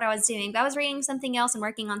don't remember what I was doing, but I was reading something else and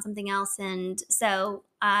working on something else, and so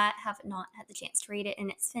I have not had the chance to read it,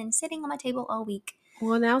 and it's been sitting on my table all week.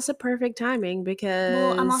 Well, now's the perfect timing because...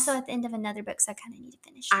 Well, I'm also at the end of another book, so I kind of need to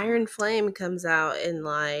finish it. Iron Flame comes out in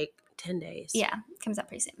like 10 days. Yeah, it comes out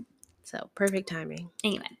pretty soon. So, perfect timing.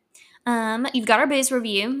 Anyway, you've got our booze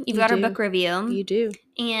review. You've got our book review. You do.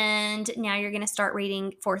 And now you're going to start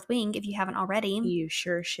reading Fourth Wing if you haven't already. You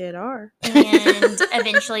sure shit are. And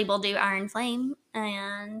eventually we'll do Iron Flame.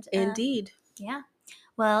 And indeed. Yeah.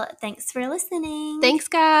 Well, thanks for listening. Thanks,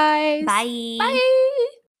 guys. Bye. Bye.